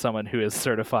friends with someone who is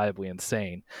certifiably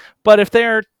insane. But if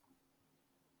they're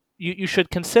you should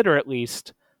consider at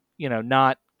least,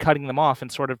 not cutting them off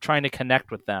and sort of trying to connect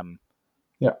with them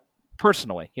Yeah.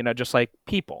 personally, just like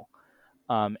people.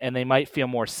 And they might feel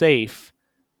more safe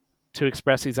to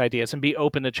express these ideas and be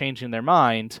open to changing their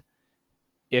mind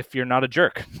if you're not a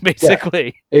jerk, Yeah.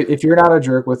 basically. If you're not a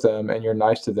jerk with them and you're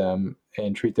nice to them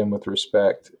and treat them with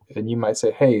respect, and you might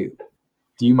say, "Hey,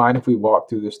 do you mind if we walk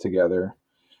through this together?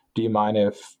 Do you mind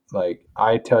if like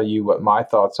I tell you what my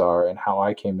thoughts are and how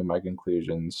I came to my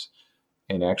conclusions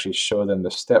and actually show them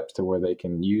the steps to where they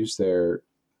can use their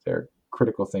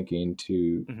critical thinking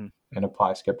to Mm-hmm. and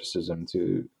apply skepticism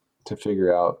to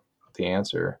figure out the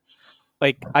answer."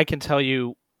 Like, I can tell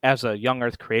you, as a young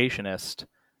Earth creationist,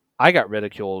 I got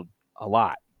ridiculed a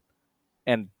lot,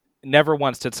 and never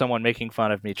once did someone making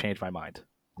fun of me change my mind.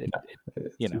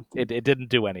 It's, It didn't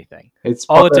do anything. it's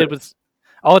All part it did was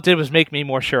all it did was make me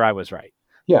more sure I was right.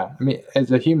 Yeah, I mean,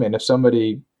 as a human, if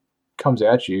somebody comes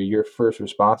at you, your first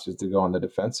response is to go on the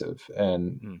defensive.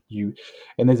 Mm.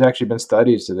 And there's actually been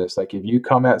studies to this. Like if you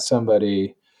come at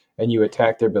somebody and you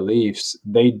attack their beliefs,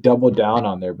 they double down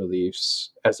on their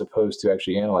beliefs as opposed to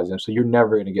actually analyzing them. So you're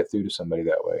never going to get through to somebody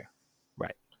that way.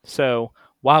 Right. So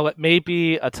while it may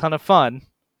be a ton of fun,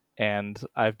 and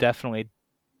I've definitely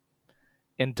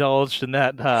indulged in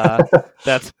that.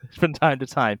 That's from time to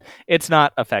time. It's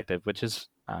not effective, which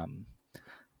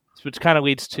kind of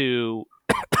leads to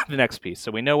the next piece.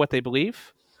 So we know what they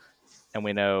believe, and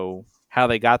we know how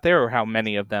they got there, or how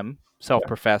many of them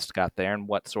self-professed got there, and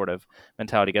what sort of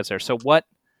mentality gets there. So what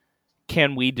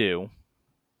can we do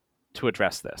to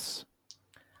address this?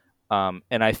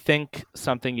 And I think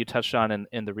something you touched on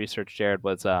in the research, Jared,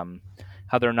 was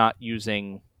how they're not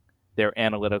using their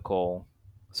analytical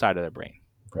side of their brain.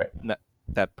 Right.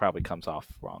 That probably comes off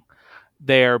wrong.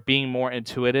 They're being more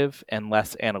intuitive and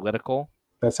less analytical.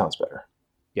 That sounds better.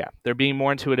 Yeah, they're being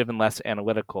more intuitive and less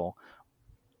analytical.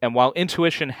 And while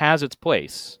intuition has its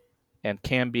place and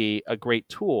can be a great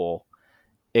tool,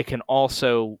 it can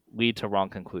also lead to wrong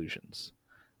conclusions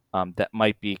that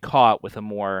might be caught with a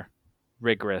more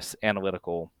rigorous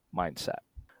analytical mindset.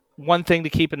 One thing to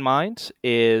keep in mind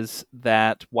is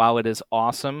that while it is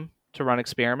awesome to run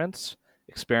experiments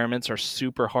are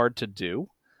super hard to do.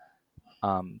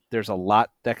 There's a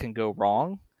lot that can go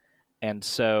wrong. And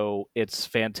so it's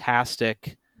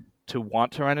fantastic to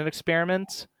want to run an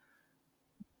experiment.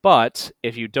 But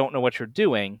if you don't know what you're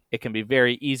doing, it can be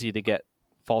very easy to get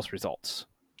false results.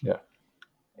 Yeah.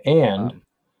 And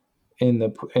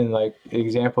in like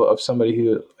example of somebody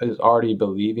who is already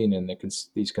believing in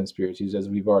these conspiracies, as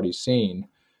we've already seen,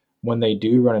 when they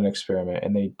do run an experiment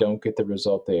and they don't get the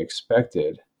result they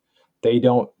expected, they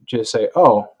don't just say,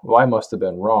 "Oh, well, I must have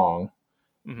been wrong."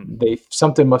 Mm-hmm.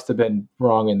 Something must have been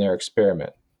wrong in their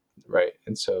experiment, right?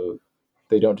 And so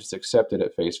they don't just accept it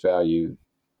at face value.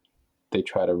 They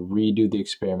try to redo the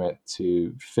experiment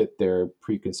to fit their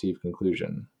preconceived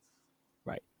conclusion.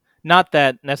 Right. Not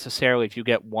that necessarily if you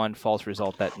get one false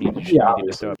result that means you should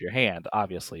need to throw up your hand,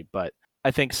 obviously. But I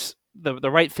think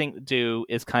the right thing to do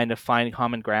is kind of find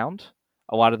common ground.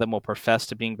 A lot of them will profess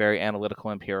to being very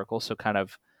analytical, empirical. So kind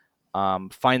of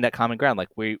find that common ground. Like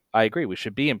I agree, we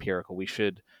should be empirical. We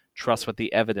should trust what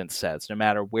the evidence says, no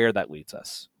matter where that leads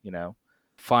us.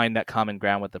 Find that common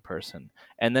ground with the person,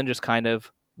 and then just kind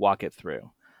of walk it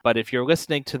through. But if you're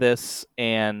listening to this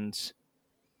and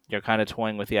you're kind of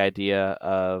toying with the idea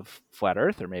of flat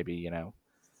Earth, or maybe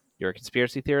you're a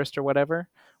conspiracy theorist or whatever,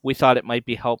 we thought it might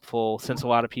be helpful, since a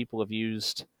lot of people have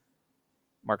used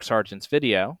Mark Sargent's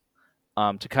video,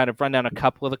 to kind of run down a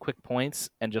couple of the quick points,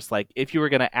 and just like, if you were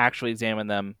going to actually examine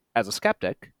them as a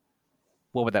skeptic,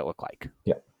 what would that look like?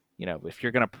 Yeah. If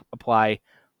you're going to apply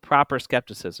proper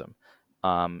skepticism,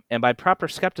 and by proper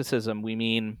skepticism, we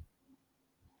mean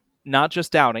not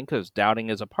just doubting, because doubting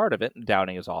is a part of it, and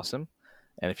doubting is awesome.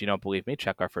 And if you don't believe me,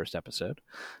 check our first episode.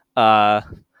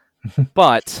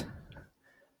 But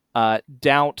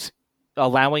doubt,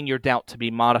 allowing your doubt to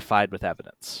be modified with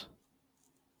evidence.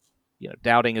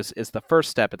 Doubting is the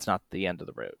first step. It's not the end of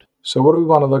the road. So what do we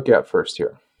want to look at first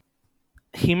here?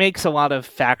 He makes a lot of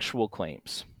factual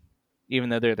claims, even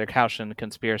though they're couched in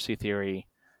conspiracy theory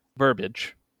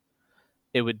verbiage.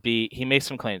 He makes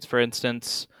some claims. For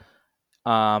instance,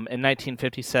 in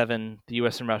 1957, the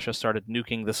U.S. and Russia started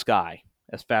nuking the sky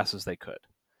as fast as they could.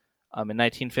 In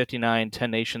 1959,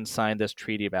 10 nations signed this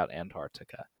treaty about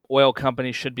Antarctica. Oil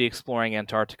companies should be exploring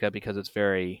Antarctica because it's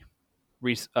very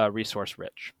resource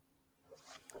rich.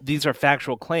 These are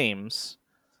factual claims,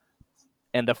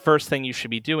 and the first thing you should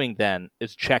be doing then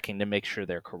is checking to make sure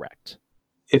they're correct.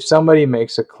 If somebody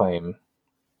makes a claim,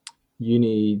 you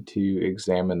need to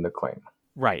examine the claim.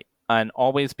 Right, and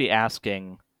always be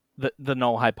asking the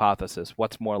null hypothesis,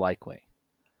 what's more likely?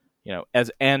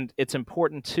 And it's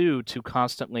important too to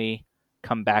constantly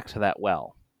come back to that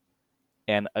well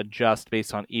and adjust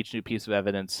based on each new piece of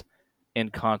evidence in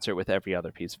concert with every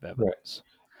other piece of evidence.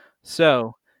 Right.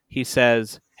 So he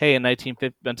says, hey, until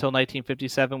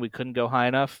 1957, we couldn't go high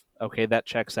enough. Okay, that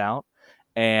checks out.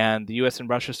 And the U.S. and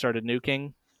Russia started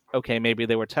nuking. Okay, maybe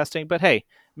they were testing, but hey,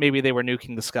 maybe they were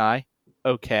nuking the sky.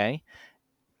 Okay.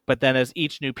 But then as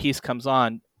each new piece comes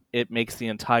on, it makes the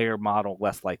entire model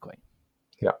less likely.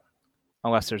 Yeah.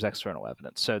 Unless there's external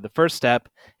evidence. So the first step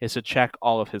is to check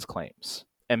all of his claims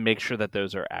and make sure that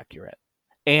those are accurate.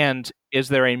 And is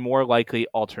there a more likely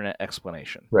alternate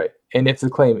explanation? Right. And if the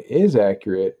claim is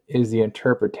accurate, is the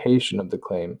interpretation of the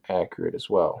claim accurate as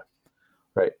well?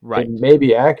 Right. Right. It may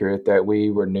be accurate that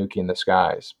we were nuking the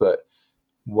skies, but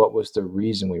what was the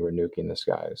reason we were nuking the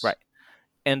skies? Right.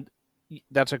 And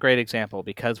that's a great example,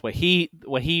 because what he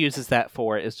uses that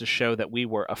for is to show that we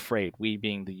were afraid, we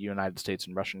being the United States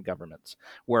and Russian governments,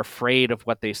 were afraid of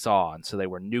what they saw, and so they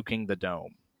were nuking the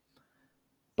dome.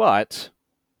 But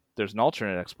there's an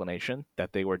alternate explanation,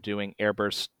 that they were doing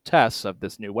airburst tests of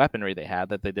this new weaponry they had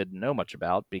that they didn't know much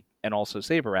about, and also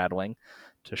saber rattling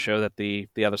to show that the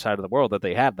other side of the world that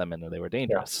they had them and that they were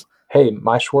dangerous. hey,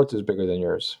 my Schwartz is bigger than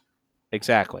yours.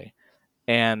 Exactly.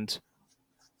 And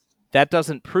that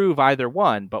doesn't prove either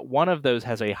one, but one of those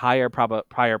has a higher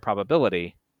prior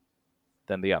probability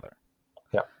than the other.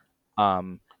 Yeah.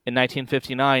 In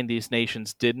 1959, these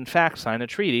nations did in fact sign a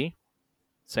treaty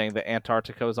saying that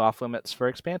Antarctica is off limits for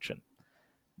expansion.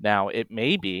 Now, it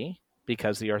may be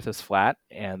because the Earth is flat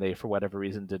and they, for whatever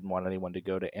reason, didn't want anyone to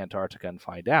go to Antarctica and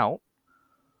find out,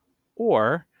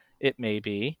 or it may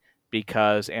be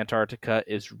because Antarctica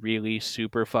is really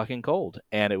super fucking cold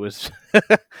and it was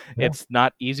it's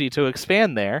not easy to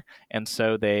expand there, and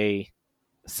so they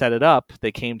set it up.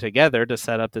 They came together to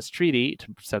set up this treaty to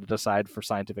set it aside for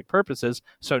scientific purposes,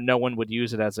 so no one would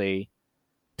use it as a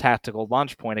tactical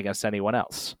launch point against anyone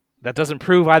else. That doesn't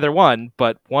prove either one,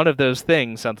 but one of those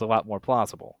things sounds a lot more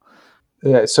plausible.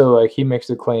 Yeah, so like he makes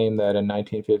the claim that in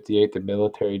 1958 the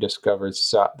military discovered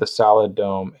the solid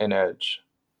dome and edge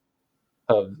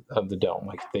of the dome.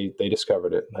 Like they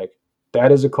discovered it. Like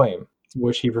that is a claim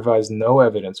which he provides no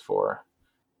evidence for.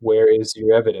 Where is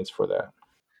your evidence for that?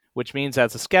 Which means,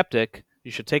 as a skeptic,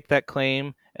 you should take that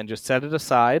claim and just set it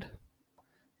aside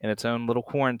in its own little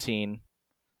quarantine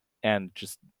and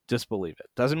just disbelieve it.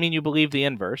 Doesn't mean you believe the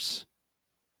inverse,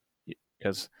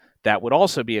 because that would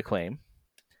also be a claim.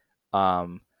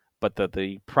 But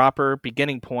the proper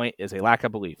beginning point is a lack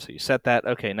of belief. So you set that,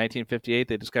 okay, 1958,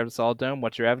 they discovered a solid dome.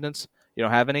 What's your evidence? You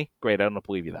don't have any? Great, I don't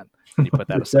believe you then. And you put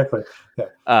that exactly.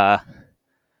 aside. Yeah.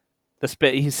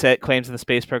 He claims that the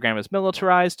space program is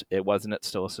militarized. It wasn't. It's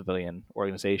still a civilian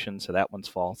organization, so that one's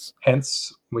false.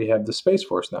 Hence, we have the Space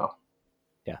Force now.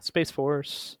 Yeah, Space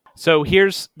Force. So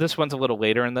this one's a little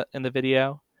later in the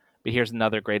video, but here's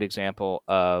another great example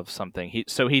of something.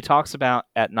 He talks about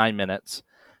at 9 minutes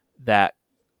that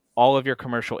all of your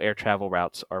commercial air travel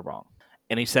routes are wrong,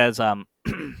 and he says that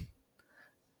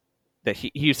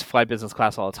he used to fly business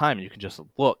class all the time, and you can just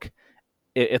look.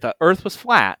 If the Earth was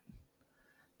flat,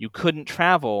 you couldn't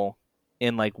travel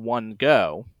in like one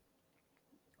go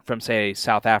from, say,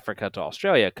 South Africa to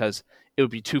Australia because it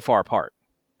would be too far apart.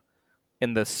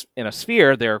 In a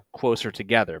sphere, they're closer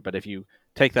together, but if you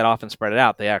take that off and spread it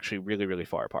out, they actually really, really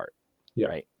far apart. Yeah.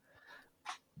 Right.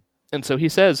 And so he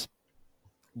says,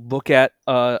 look at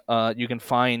you can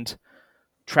find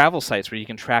travel sites where you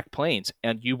can track planes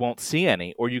and you won't see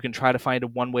any, or you can try to find a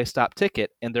one-way stop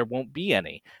ticket and there won't be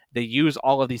any. They use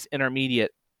all of these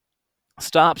intermediate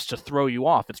stops to throw you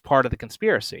off. It's part of the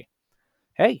conspiracy.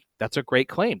 Hey, that's a great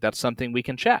claim. That's something we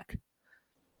can check.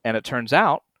 And it turns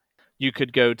out you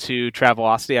could go to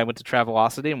Travelocity. I went to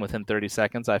Travelocity, and within 30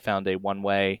 seconds, I found a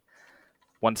one-way,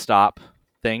 one-stop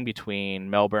thing between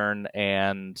Melbourne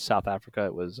and South Africa.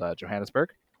 It was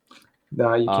Johannesburg.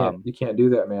 No, you can't. You can't do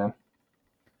that, man.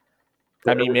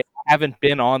 I mean, I haven't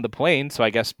been on the plane, so I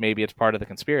guess maybe it's part of the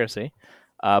conspiracy.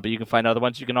 But you can find other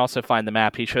ones. You can also find the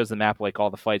map. He shows the map like all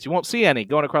the flights. You won't see any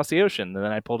going across the ocean. And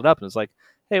then I pulled it up and it's like,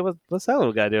 hey, what's that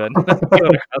little guy doing going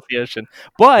across the ocean?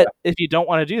 But if you don't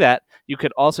want to do that, you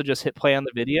could also just hit play on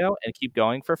the video and keep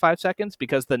going for 5 seconds,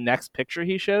 because the next picture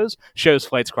he shows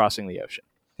flights crossing the ocean.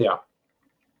 Yeah.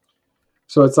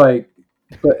 So it's like,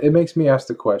 but it makes me ask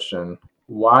the question,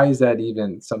 why is that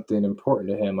even something important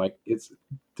to him? Like, it's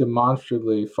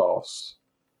demonstrably false.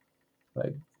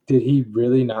 Like, did he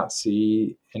really not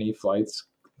see any flights?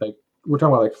 Like, we're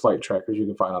talking about like flight trackers you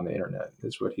can find on the internet,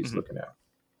 is what he's looking at.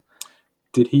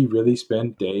 Did he really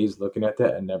spend days looking at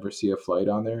that and never see a flight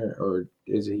on there? Or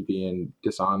is he being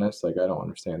dishonest? Like, I don't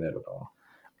understand that at all.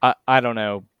 I don't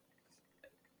know.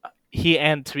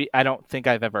 I don't think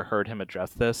I've ever heard him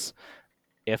address this.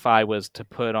 If I was to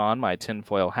put on my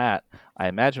tinfoil hat, I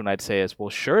imagine what I'd say is, well,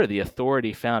 sure, the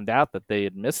authority found out that they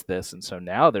had missed this, and so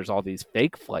now there's all these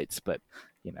fake flights, but,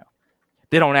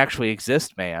 they don't actually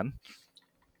exist, man.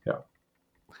 Yeah.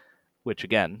 Which,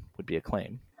 again, would be a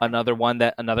claim. Another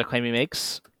claim he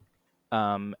makes,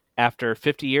 after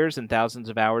 50 years and thousands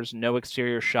of hours, no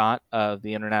exterior shot of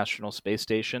the International Space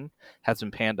Station has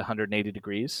been panned 180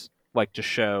 degrees, like to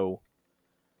show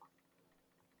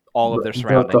all of their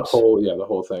surroundings. The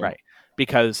whole thing. Right.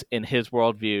 Because in his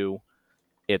worldview,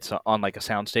 it's on like a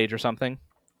soundstage or something.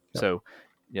 Yeah. So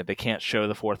they can't show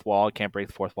the fourth wall, can't break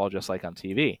the fourth wall, just like on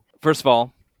TV. First of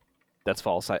all, that's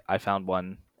false. I found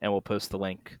one, and we'll post the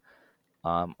link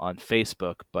on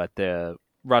Facebook, but the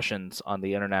Russians on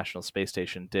the International Space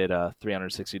Station did a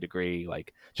 360-degree,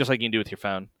 just like you can do with your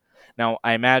phone. Now,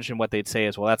 I imagine what they'd say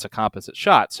is, well, that's a composite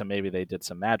shot, so maybe they did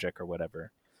some magic or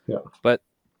whatever. Yeah. But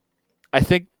I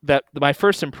think that my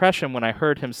first impression when I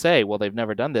heard him say, well, they've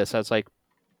never done this, I was like,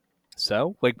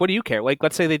 so? Like, what do you care? Like,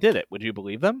 let's say they did it. Would you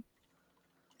believe them?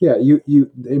 Yeah,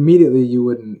 you immediately you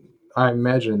wouldn't. I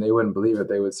imagine they wouldn't believe it.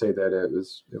 They would say that it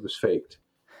was faked.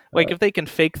 Like if they can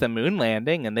fake the moon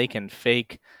landing and they can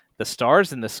fake the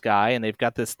stars in the sky and they've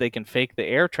got this, they can fake the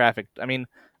air traffic. I mean,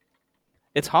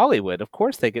 it's Hollywood. Of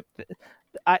course they could.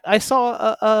 I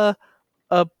saw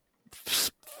a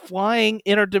flying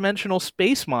interdimensional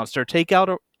space monster take out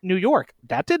New York.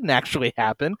 That didn't actually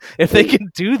happen. If they can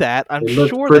do that, I'm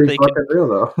sure that they can. Real,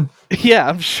 though. Yeah,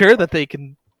 I'm sure that they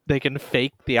can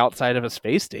fake the outside of a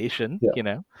space station. Yeah. You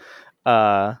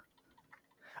know,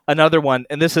 another one,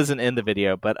 and this isn't in the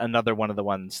video, but another one of the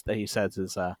ones that he says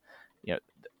is, you know,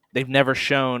 they've never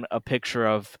shown a picture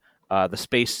of the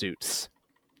spacesuits.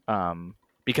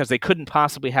 Because they couldn't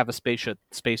possibly have a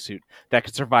spacesuit that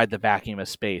could survive the vacuum of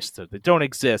space. So they don't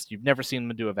exist. You've never seen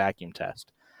them do a vacuum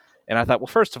test. And I thought, well,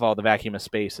 first of all, the vacuum of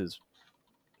space is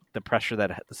the pressure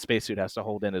that the spacesuit has to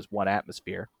hold in is 1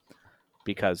 atmosphere,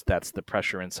 because that's the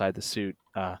pressure inside the suit.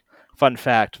 Fun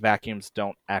fact: vacuums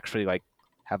don't actually like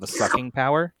have a sucking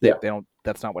power. They don't.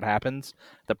 That's not what happens.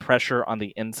 The pressure on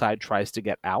the inside tries to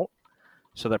get out.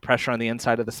 So the pressure on the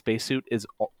inside of the spacesuit is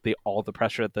all the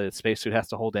pressure that the spacesuit has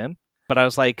to hold in. But I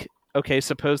was like, okay,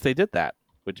 suppose they did that.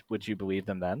 Would you believe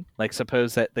them then? Like,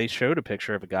 suppose that they showed a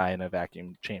picture of a guy in a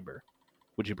vacuum chamber.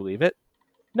 Would you believe it?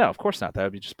 No, of course not. That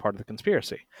would be just part of the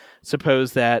conspiracy.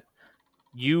 Suppose that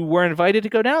you were invited to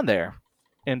go down there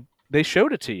and they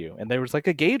showed it to you and there was like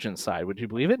a gauge inside. Would you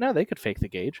believe it? No, they could fake the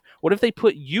gauge. What if they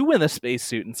put you in a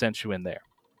spacesuit and sent you in there?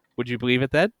 Would you believe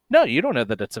it then? No, you don't know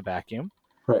that it's a vacuum.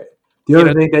 Right. The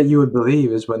other thing that you would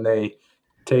believe is when they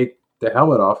take the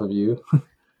helmet off of you.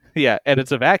 Yeah, and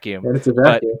it's a vacuum. And it's a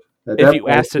vacuum. If you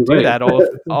asked to do that,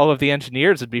 all of the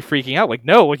engineers would be freaking out. Like,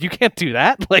 no, you can't do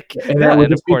that. Like, and that would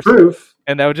just be proof.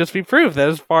 And that would just be proof that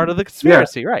is part of the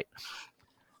conspiracy, right?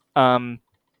 So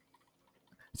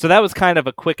that was kind of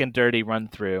a quick and dirty run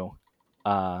through,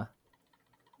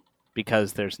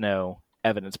 because there's no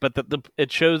evidence. But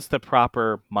it shows the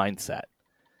proper mindset.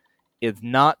 It's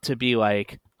not to be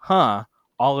like, all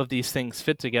of these things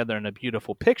fit together in a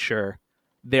beautiful picture,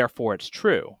 therefore it's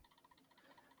true.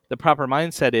 The proper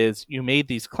mindset is, you made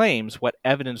these claims, what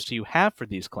evidence do you have for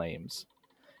these claims?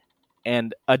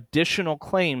 And additional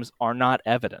claims are not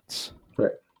evidence.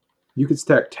 Right. You could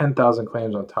stack 10,000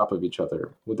 claims on top of each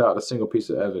other without a single piece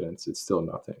of evidence. It's still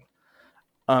nothing.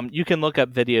 You can look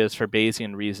up videos for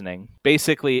Bayesian reasoning.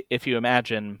 Basically, if you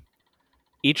imagine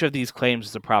each of these claims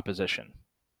is a proposition,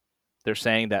 they're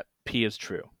saying that P is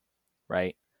true,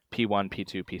 right? P1,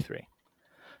 P2, P3.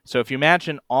 So if you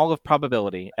imagine all of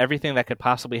probability, everything that could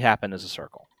possibly happen is a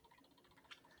circle.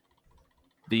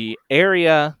 The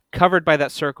area covered by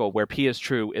that circle where P is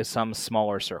true is some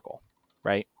smaller circle,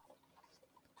 right?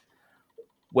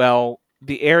 Well,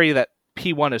 the area that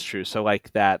P1 is true, so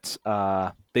like that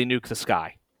they nuked the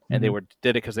sky, and they did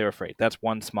it because they were afraid. That's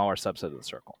one smaller subset of the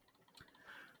circle.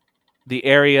 The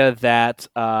area that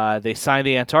they signed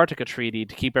the Antarctica Treaty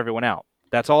to keep everyone out,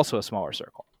 that's also a smaller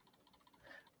circle.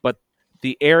 But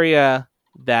the area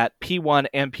that P1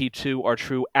 and P2 are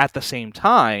true at the same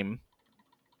time,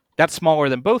 that's smaller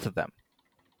than both of them,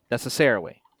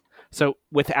 necessarily. So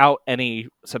without any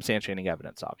substantiating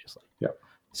evidence, obviously. Yeah.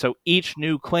 So each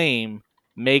new claim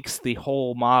makes the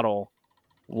whole model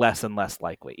less and less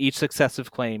likely. Each successive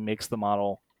claim makes the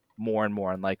model more and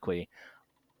more unlikely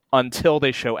until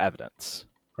they show evidence.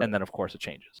 Right. And then, of course, it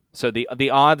changes. So the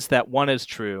odds that one is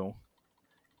true,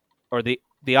 or the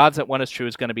odds that one is true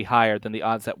is going to be higher than the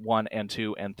odds that 1 and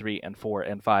 2 and 3 and 4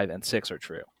 and 5 and 6 are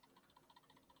true.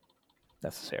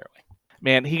 Necessarily.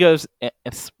 Man, he goes...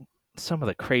 It's some of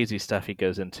the crazy stuff he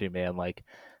goes into, man. Like,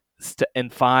 in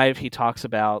 5, he talks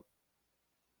about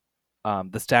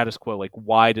the status quo. Like,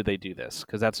 why did they do this?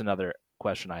 Because that's another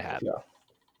question I had. Yeah.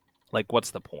 Like,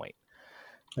 what's the point?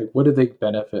 Like, what did they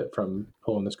benefit from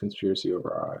pulling this conspiracy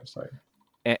over our eyes?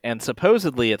 Like, and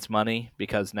supposedly it's money,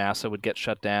 because NASA would get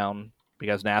shut down,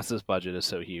 because NASA's budget is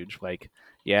so huge. Like,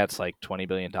 yeah, it's like $20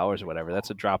 billion or whatever.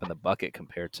 That's a drop in the bucket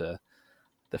compared to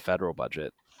the federal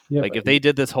budget. Yeah, like, if they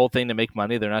did this whole thing to make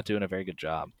money, they're not doing a very good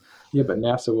job. Yeah, but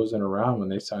NASA wasn't around when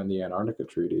they signed the Antarctica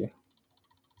Treaty.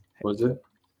 Was it?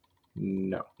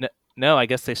 No. No, I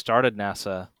guess they started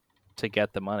NASA to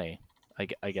get the money,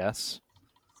 I guess.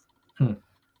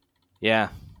 Yeah.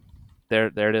 There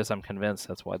it is. I'm convinced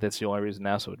that's the only reason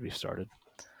NASA would be started.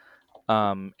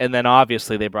 And then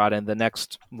obviously they brought in the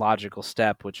next logical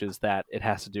step, which is that it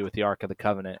has to do with the Ark of the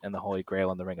Covenant and the Holy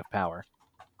Grail and the Ring of Power.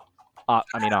 I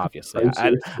mean, obviously,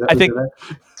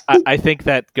 I think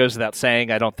that goes without saying.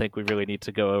 I don't think we really need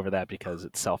to go over that because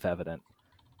it's self-evident.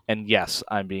 And yes,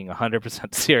 I'm being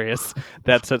 100% serious.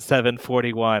 That's at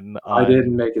 7:41. I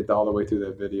didn't make it all the way through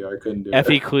that video. I couldn't do it.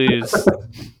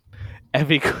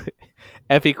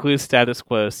 Effie Clues status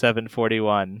quo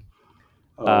 7:41.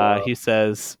 He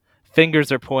says,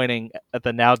 fingers are pointing at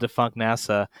the now defunct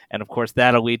NASA, and of course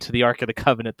that'll lead to the Ark of the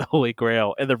Covenant, the Holy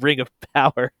Grail, and the Ring of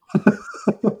Power.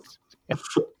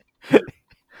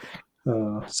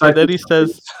 And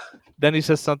then he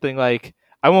says something like,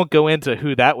 "I won't go into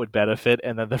who that would benefit,"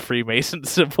 and then the Freemason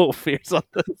symbol appears on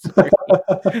the screen.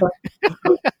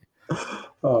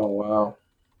 Oh wow!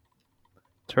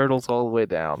 Turtles all the way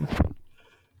down.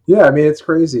 Yeah, I mean it's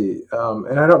crazy,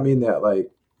 and I don't mean that like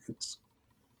it's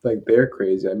like they're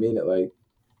crazy. I mean it like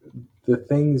the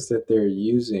things that they're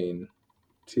using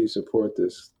to support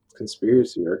this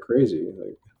conspiracy are crazy.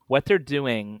 Like what they're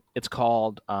doing, it's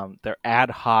called their ad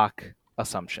hoc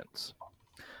assumptions.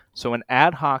 So an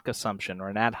ad hoc assumption or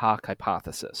an ad hoc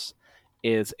hypothesis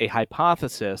is a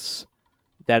hypothesis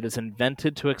that is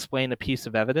invented to explain a piece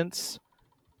of evidence,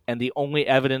 and the only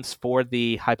evidence for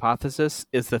the hypothesis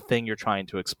is the thing you're trying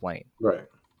to explain. right.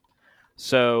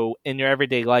 So in your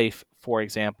everyday life, for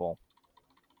example,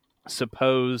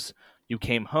 suppose you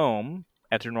came home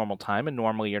at your normal time, and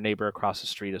normally your neighbor across the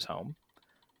street is home,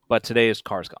 but today his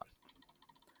car's gone.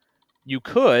 You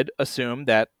could assume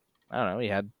that, I don't know, he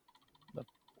had an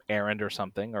errand or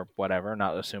something or whatever,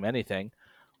 not assume anything.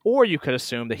 Or you could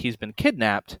assume that he's been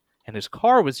kidnapped and his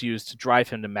car was used to drive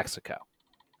him to Mexico.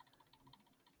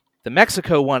 The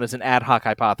Mexico one is an ad hoc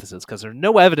hypothesis because there's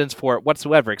no evidence for it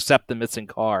whatsoever except the missing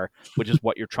car, which is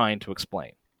what you're trying to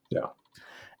explain. Yeah.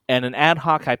 And an ad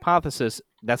hoc hypothesis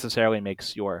necessarily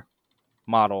makes your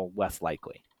model less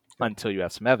likely until you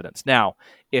have some evidence. Now,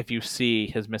 if you see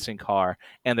his missing car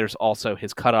and there's also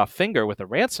his cut off finger with a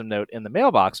ransom note in the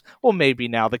mailbox, well, maybe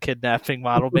now the kidnapping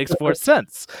model makes more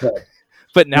sense. Right.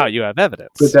 But now you have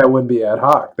evidence. But that wouldn't be ad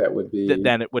hoc. That would be...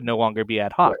 Then it would no longer be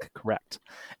ad hoc, right. Correct.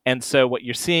 And so what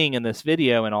you're seeing in this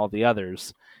video and all the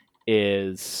others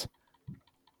is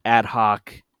ad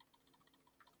hoc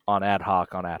on ad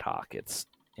hoc on ad hoc. It's,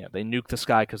 you know, they nuked the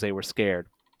sky because they were scared.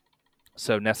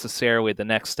 So necessarily the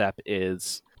next step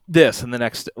is this, and the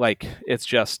next, like, it's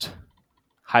just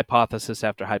hypothesis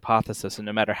after hypothesis, and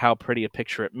no matter how pretty a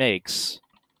picture it makes,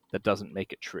 that doesn't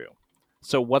make it true.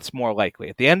 So what's more likely?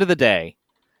 At the end of the day,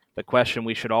 the question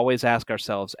we should always ask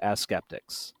ourselves as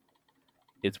skeptics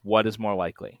is, what is more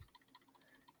likely?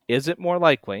 Is it more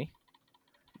likely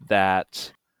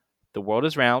that the world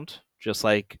is round, just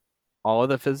like all of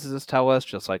the physicists tell us,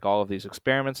 just like all of these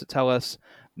experiments that tell us?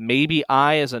 Maybe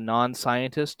I, as a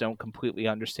non-scientist, don't completely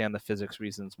understand the physics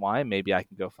reasons why. Maybe I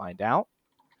can go find out.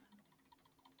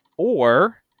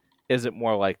 Or is it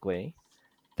more likely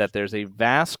that there's a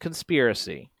vast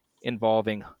conspiracy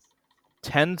involving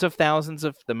tens of thousands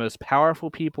of the most powerful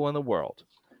people in the world,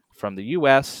 from the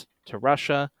US to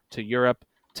Russia to Europe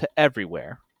to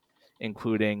everywhere,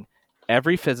 including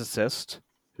every physicist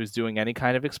who's doing any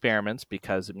kind of experiments,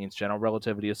 because it means general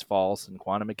relativity is false and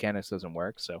quantum mechanics doesn't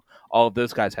work, so all of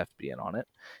those guys have to be in on it.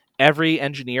 Every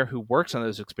engineer who works on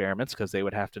those experiments, because they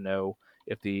would have to know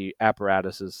if the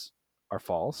apparatuses are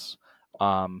false.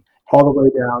 All the way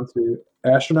down to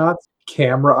astronauts,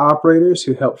 camera operators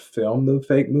who helped film the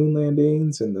fake moon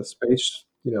landings and the space,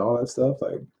 you know, all that stuff.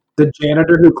 Like the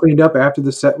janitor who cleaned up after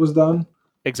the set was done.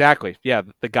 Exactly. Yeah,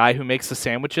 the guy who makes the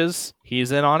sandwiches,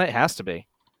 he's in on it. Has to be,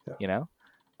 yeah. You know,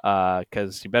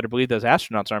 because you better believe those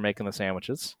astronauts aren't making the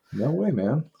sandwiches. No way,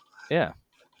 man. Yeah.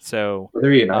 So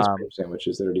they're eating ice cream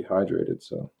sandwiches that are dehydrated.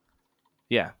 So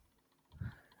yeah.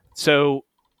 So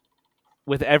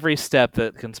with every step,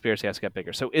 the conspiracy has to get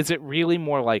bigger. So is it really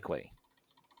more likely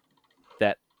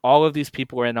that all of these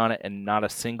people are in on it and not a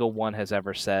single one has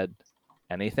ever said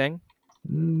anything?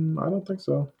 I don't think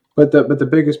so. But the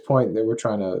biggest point that we're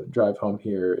trying to drive home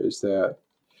here is that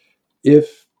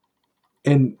if,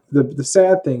 and the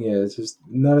sad thing is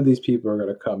none of these people are going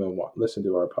to come and listen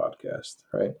to our podcast,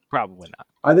 right? Probably not.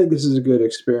 I think this is a good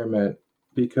experiment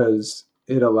because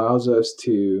it allows us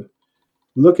to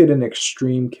look at an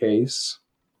extreme case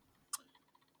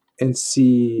and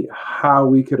see how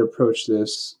we could approach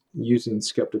this using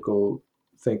skeptical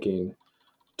thinking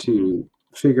to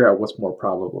figure out what's more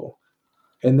probable.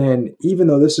 And then, even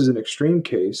though this is an extreme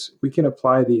case, we can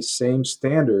apply these same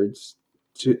standards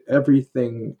to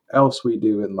everything else we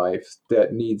do in life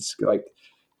that needs, like,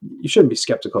 you shouldn't be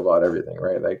skeptical about everything,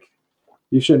 right? Like,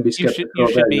 you shouldn't be skeptical.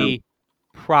 You should be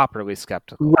properly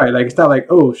skeptical. Right. Like, it's not like,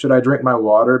 oh, should I drink my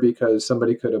water because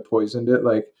somebody could have poisoned it?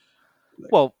 Like,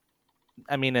 well,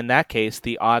 I mean, in that case,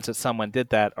 the odds that someone did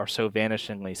that are so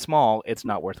vanishingly small, it's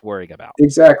not worth worrying about.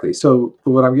 Exactly. So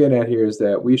what I'm getting at here is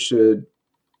that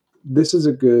this is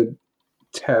a good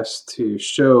test to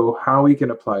show how we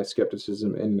can apply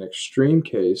skepticism in an extreme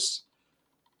case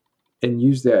and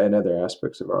use that in other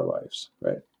aspects of our lives,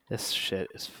 right? This shit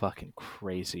is fucking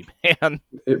crazy, man.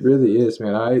 It really is,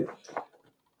 man.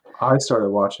 I started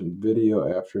watching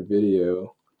video after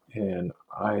video, and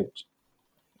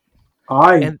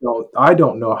And I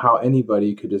don't know how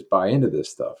anybody could just buy into this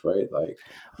stuff, right?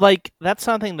 like that's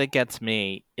something that gets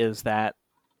me is that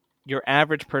your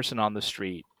average person on the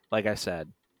street, like I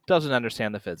said, doesn't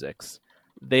understand the physics.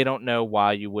 They don't know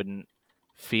why you wouldn't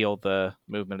feel the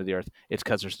movement of the earth. It's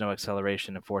because there's no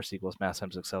acceleration and force equals mass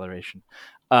times acceleration.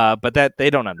 But that they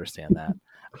don't understand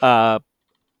that.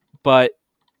 But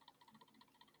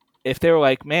if they were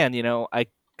like, man,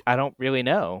 I don't really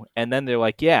know. And then they're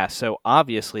like, yeah, so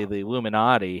obviously the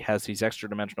Illuminati has these extra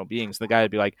dimensional beings. The guy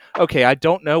would be like, okay, I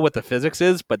don't know what the physics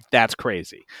is, but that's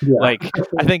crazy. Yeah, Like,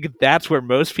 I think that's where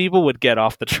most people would get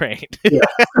off the train. yeah.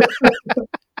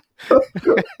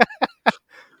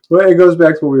 Well, it goes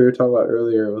back to what we were talking about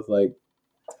earlier with like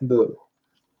the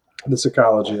the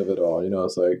psychology of it all.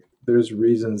 It's like there's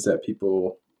reasons that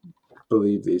people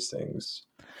believe these things.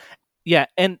 Yeah,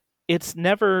 and it's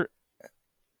never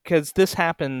because this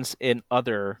happens in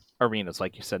other arenas,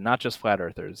 like you said, not just flat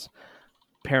earthers,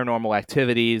 paranormal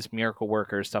activities, miracle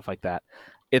workers, stuff like that.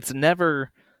 It's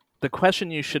never the question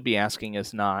you should be asking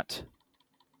is not,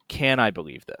 can I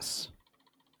believe this?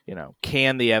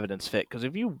 Can the evidence fit? Because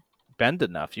if you bend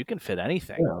enough, you can fit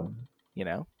anything.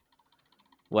 Yeah,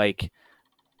 Like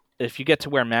if you get to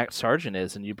where Matt Sargent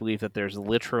is, and you believe that there's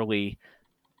literally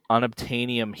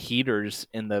unobtainium heaters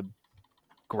in the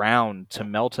ground to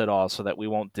melt it all, so that we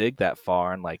won't dig that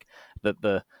far, and like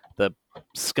the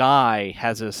sky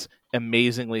has this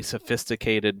amazingly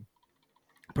sophisticated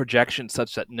projection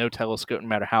such that no telescope, no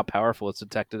matter how powerful, it's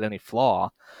detected any flaw.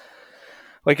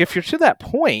 Like if you're to that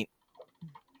point,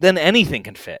 then anything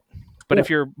can fit. But yeah. if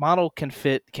your model can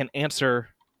answer,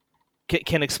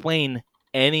 can explain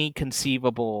any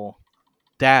conceivable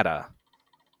data,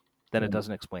 then it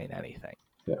doesn't explain anything.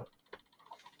 Yeah.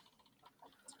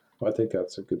 Well, I think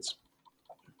that's a good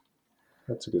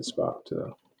spot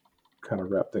to kind of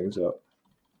wrap things up.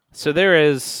 So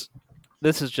this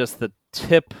is just the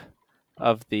tip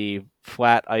of the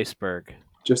flat iceberg.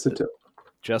 Just the tip.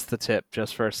 Just the tip,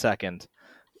 just for a second,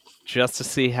 just to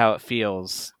see how it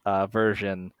feels.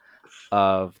 Version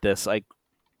of this, like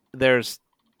there's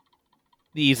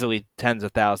easily tens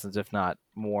of thousands, if not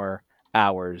more,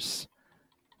 hours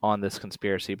on this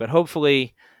conspiracy. But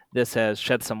hopefully, this has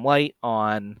shed some light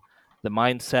on the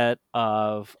mindset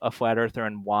of a flat earther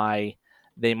and why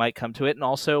they might come to it, and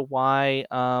also why,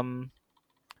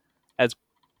 as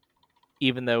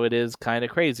even though it is kind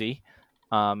of crazy,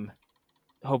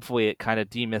 hopefully it kind of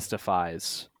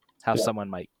demystifies how someone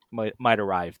might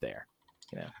arrive there.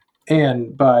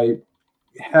 And by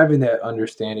having that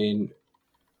understanding,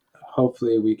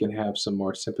 hopefully we can have some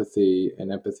more sympathy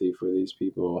and empathy for these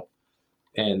people,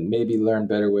 and maybe learn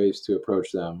better ways to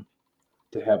approach them,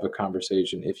 to have a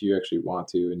conversation if you actually want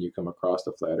to, and you come across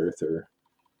a flat earther.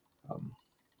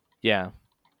 Yeah.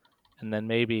 And then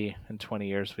maybe in 20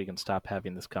 years we can stop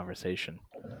having this conversation.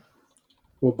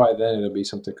 Well, by then it'll be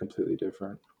something completely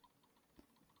different.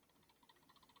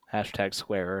 Hashtag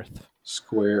square earth.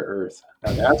 Square earth.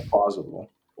 Now that's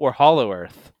plausible. Or hollow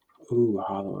earth. Ooh,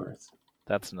 hollow earth.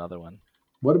 That's another one.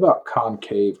 What about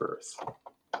concave earth?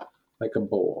 Like a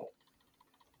bowl.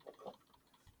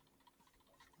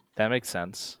 That makes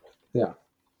sense. Yeah.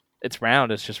 It's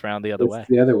round, it's just round the other way.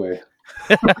 The other way.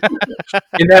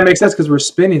 And that makes sense because we're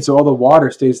spinning, so all the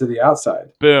water stays to the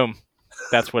outside. Boom.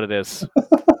 That's what it is.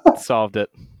 Solved it.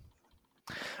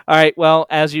 All right. Well,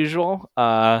 as usual,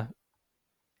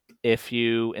 if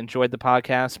you enjoyed the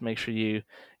podcast, make sure you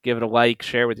give it a like,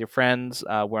 share with your friends.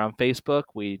 We're on Facebook.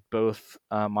 We both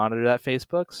monitor that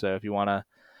Facebook. So if you want to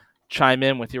chime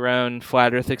in with your own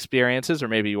flat earth experiences, or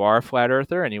maybe you are a flat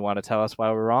earther and you want to tell us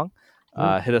why we're wrong,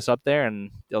 hit us up there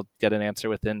and you'll get an answer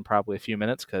within probably a few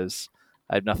minutes, because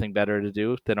I have nothing better to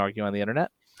do than argue on the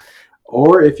internet.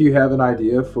 Or if you have an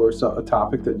idea for a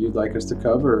topic that you'd like us to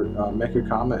cover, make a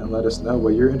comment and let us know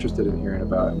what you're interested in hearing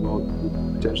about, and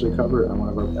we'll potentially cover it on one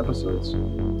of our episodes.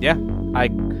 Yeah, I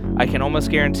can almost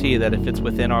guarantee that if it's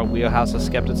within our wheelhouse of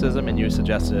skepticism and you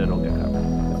suggested it, it'll get covered.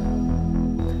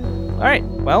 All right,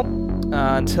 well,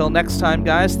 until next time,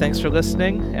 guys, thanks for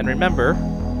listening, and remember,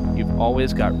 you've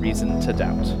always got reason to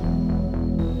doubt.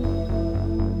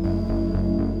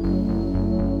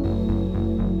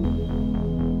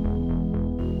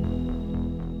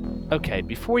 Okay,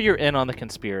 before you're in on the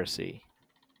conspiracy,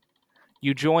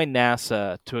 you join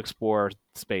NASA to explore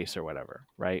space or whatever,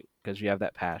 right? Because you have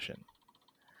that passion.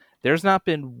 There's not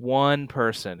been one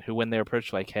person who, when they're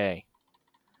approached, like, hey,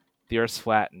 the Earth's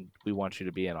flat and we want you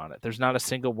to be in on it. There's not a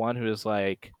single one who is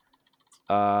like,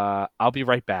 I'll be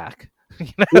right back.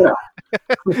 Yeah.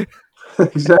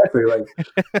 Exactly. Like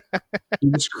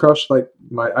you just crushed like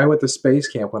my. I went to space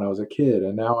camp when I was a kid,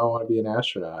 and now I want to be an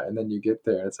astronaut. And then you get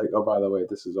there, and it's like, oh, by the way,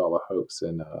 this is all a hoax,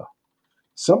 and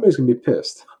somebody's gonna be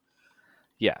pissed.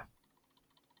 Yeah,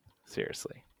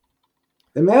 seriously.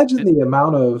 Imagine the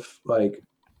amount of like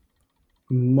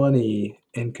money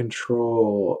and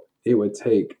control it would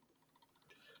take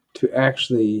to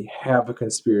actually have a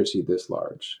conspiracy this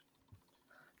large.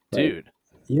 Like, Dude,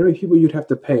 you know, people you'd have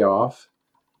to pay off.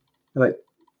 Like,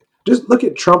 just look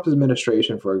at Trump's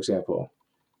administration, for example.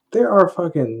 There are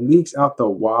fucking leaks out the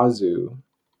wazoo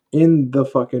in the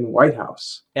fucking White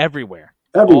House, everywhere,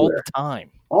 all the everywhere,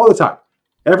 time. all the time.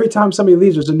 Every time somebody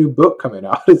leaves, there's a new book coming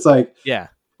out. It's like, Yeah.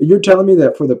 you're telling me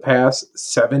that for the past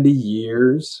 70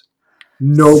 years,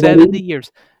 nobody 70 years.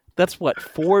 That's what,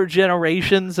 4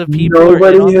 generations of people are in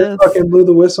nobody on has this? fucking blew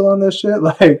the whistle on this shit?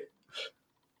 Like,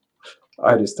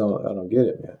 I just don't, I don't get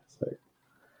it, man. It's like,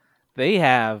 They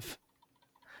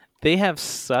have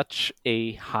such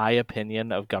a high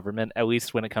opinion of government, at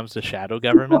least when it comes to shadow oh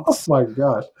governments. my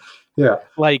gosh. Yeah.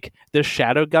 Like, the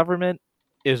shadow government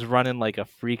is running like a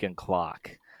freaking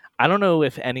clock. I don't know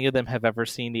if any of them have ever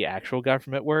seen the actual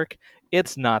government work.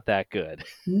 It's not that good.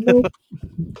 Nope.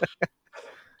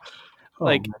 Oh,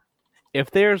 Like, man.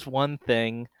 if there's one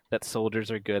thing that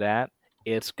soldiers are good at,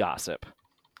 it's gossip.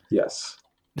 Yes.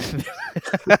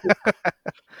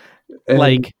 And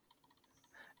Like,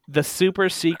 the super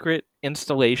secret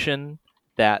installation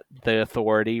that the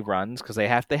authority runs, because they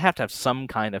have to have some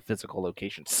kind of physical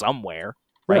location somewhere,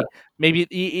 right? yeah.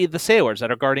 Maybe the sailors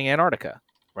that are guarding Antarctica,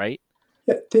 right?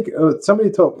 Yeah, think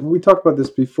somebody told we talked about this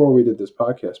before we did this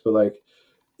podcast, but like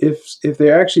if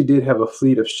they actually did have a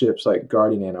fleet of ships like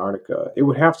guarding Antarctica, it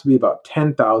would have to be about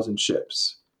 10,000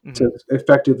 ships Mm-hmm. to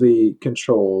effectively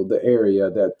control the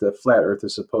area that the flat Earth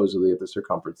is supposedly at the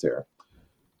circumference there.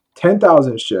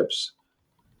 10,000 ships.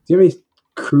 Do you know how many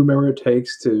crew member it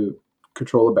takes to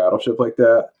control a battleship like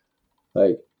that?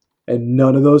 Like, and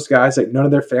none of those guys, like none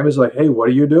of their families, are like, hey, what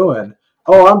are you doing?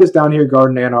 Oh, I'm just down here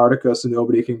guarding Antarctica so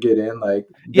nobody can get in. Like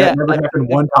that Yeah, never happened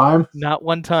one time. not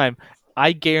one time.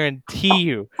 I guarantee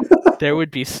you, there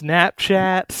would be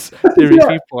Snapchats, there would be Yeah,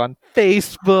 people on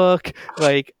Facebook.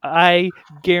 Like, I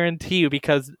guarantee you,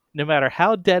 because no matter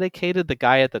how dedicated the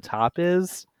guy at the top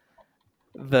is,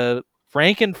 the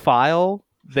rank and file,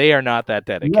 they are not that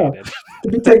yeah. dedicated. To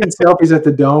be taking selfies at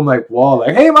the dome like wall,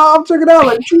 like, hey mom, check it out.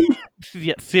 Like,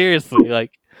 Yeah, seriously,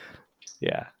 like,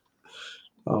 yeah.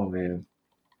 oh man,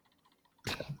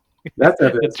 that's The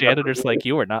evidence enough for janitor's me. like,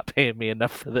 you are not paying me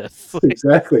enough for this.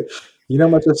 Exactly. You know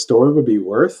how much a story would be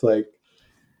worth? Like,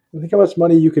 think how much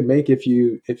money you could make if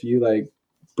you like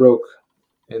broke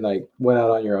and like went out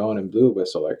on your own and blew a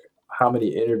whistle. Like, how many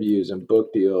interviews and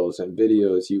book deals and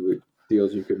videos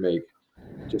deals you could make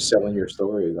just selling your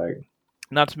story. Like,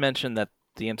 Not to mention that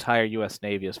the entire U.S.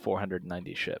 Navy is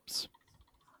 490 ships.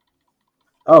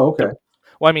 oh, okay,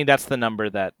 Well, I mean, that's the number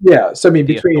that yeah. So I mean,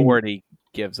 the between authority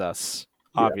gives us.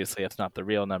 yeah, Obviously, it's not the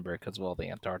real number because of all the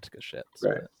Antarctica ships.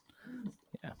 right. But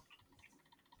yeah,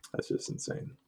 That's just insane.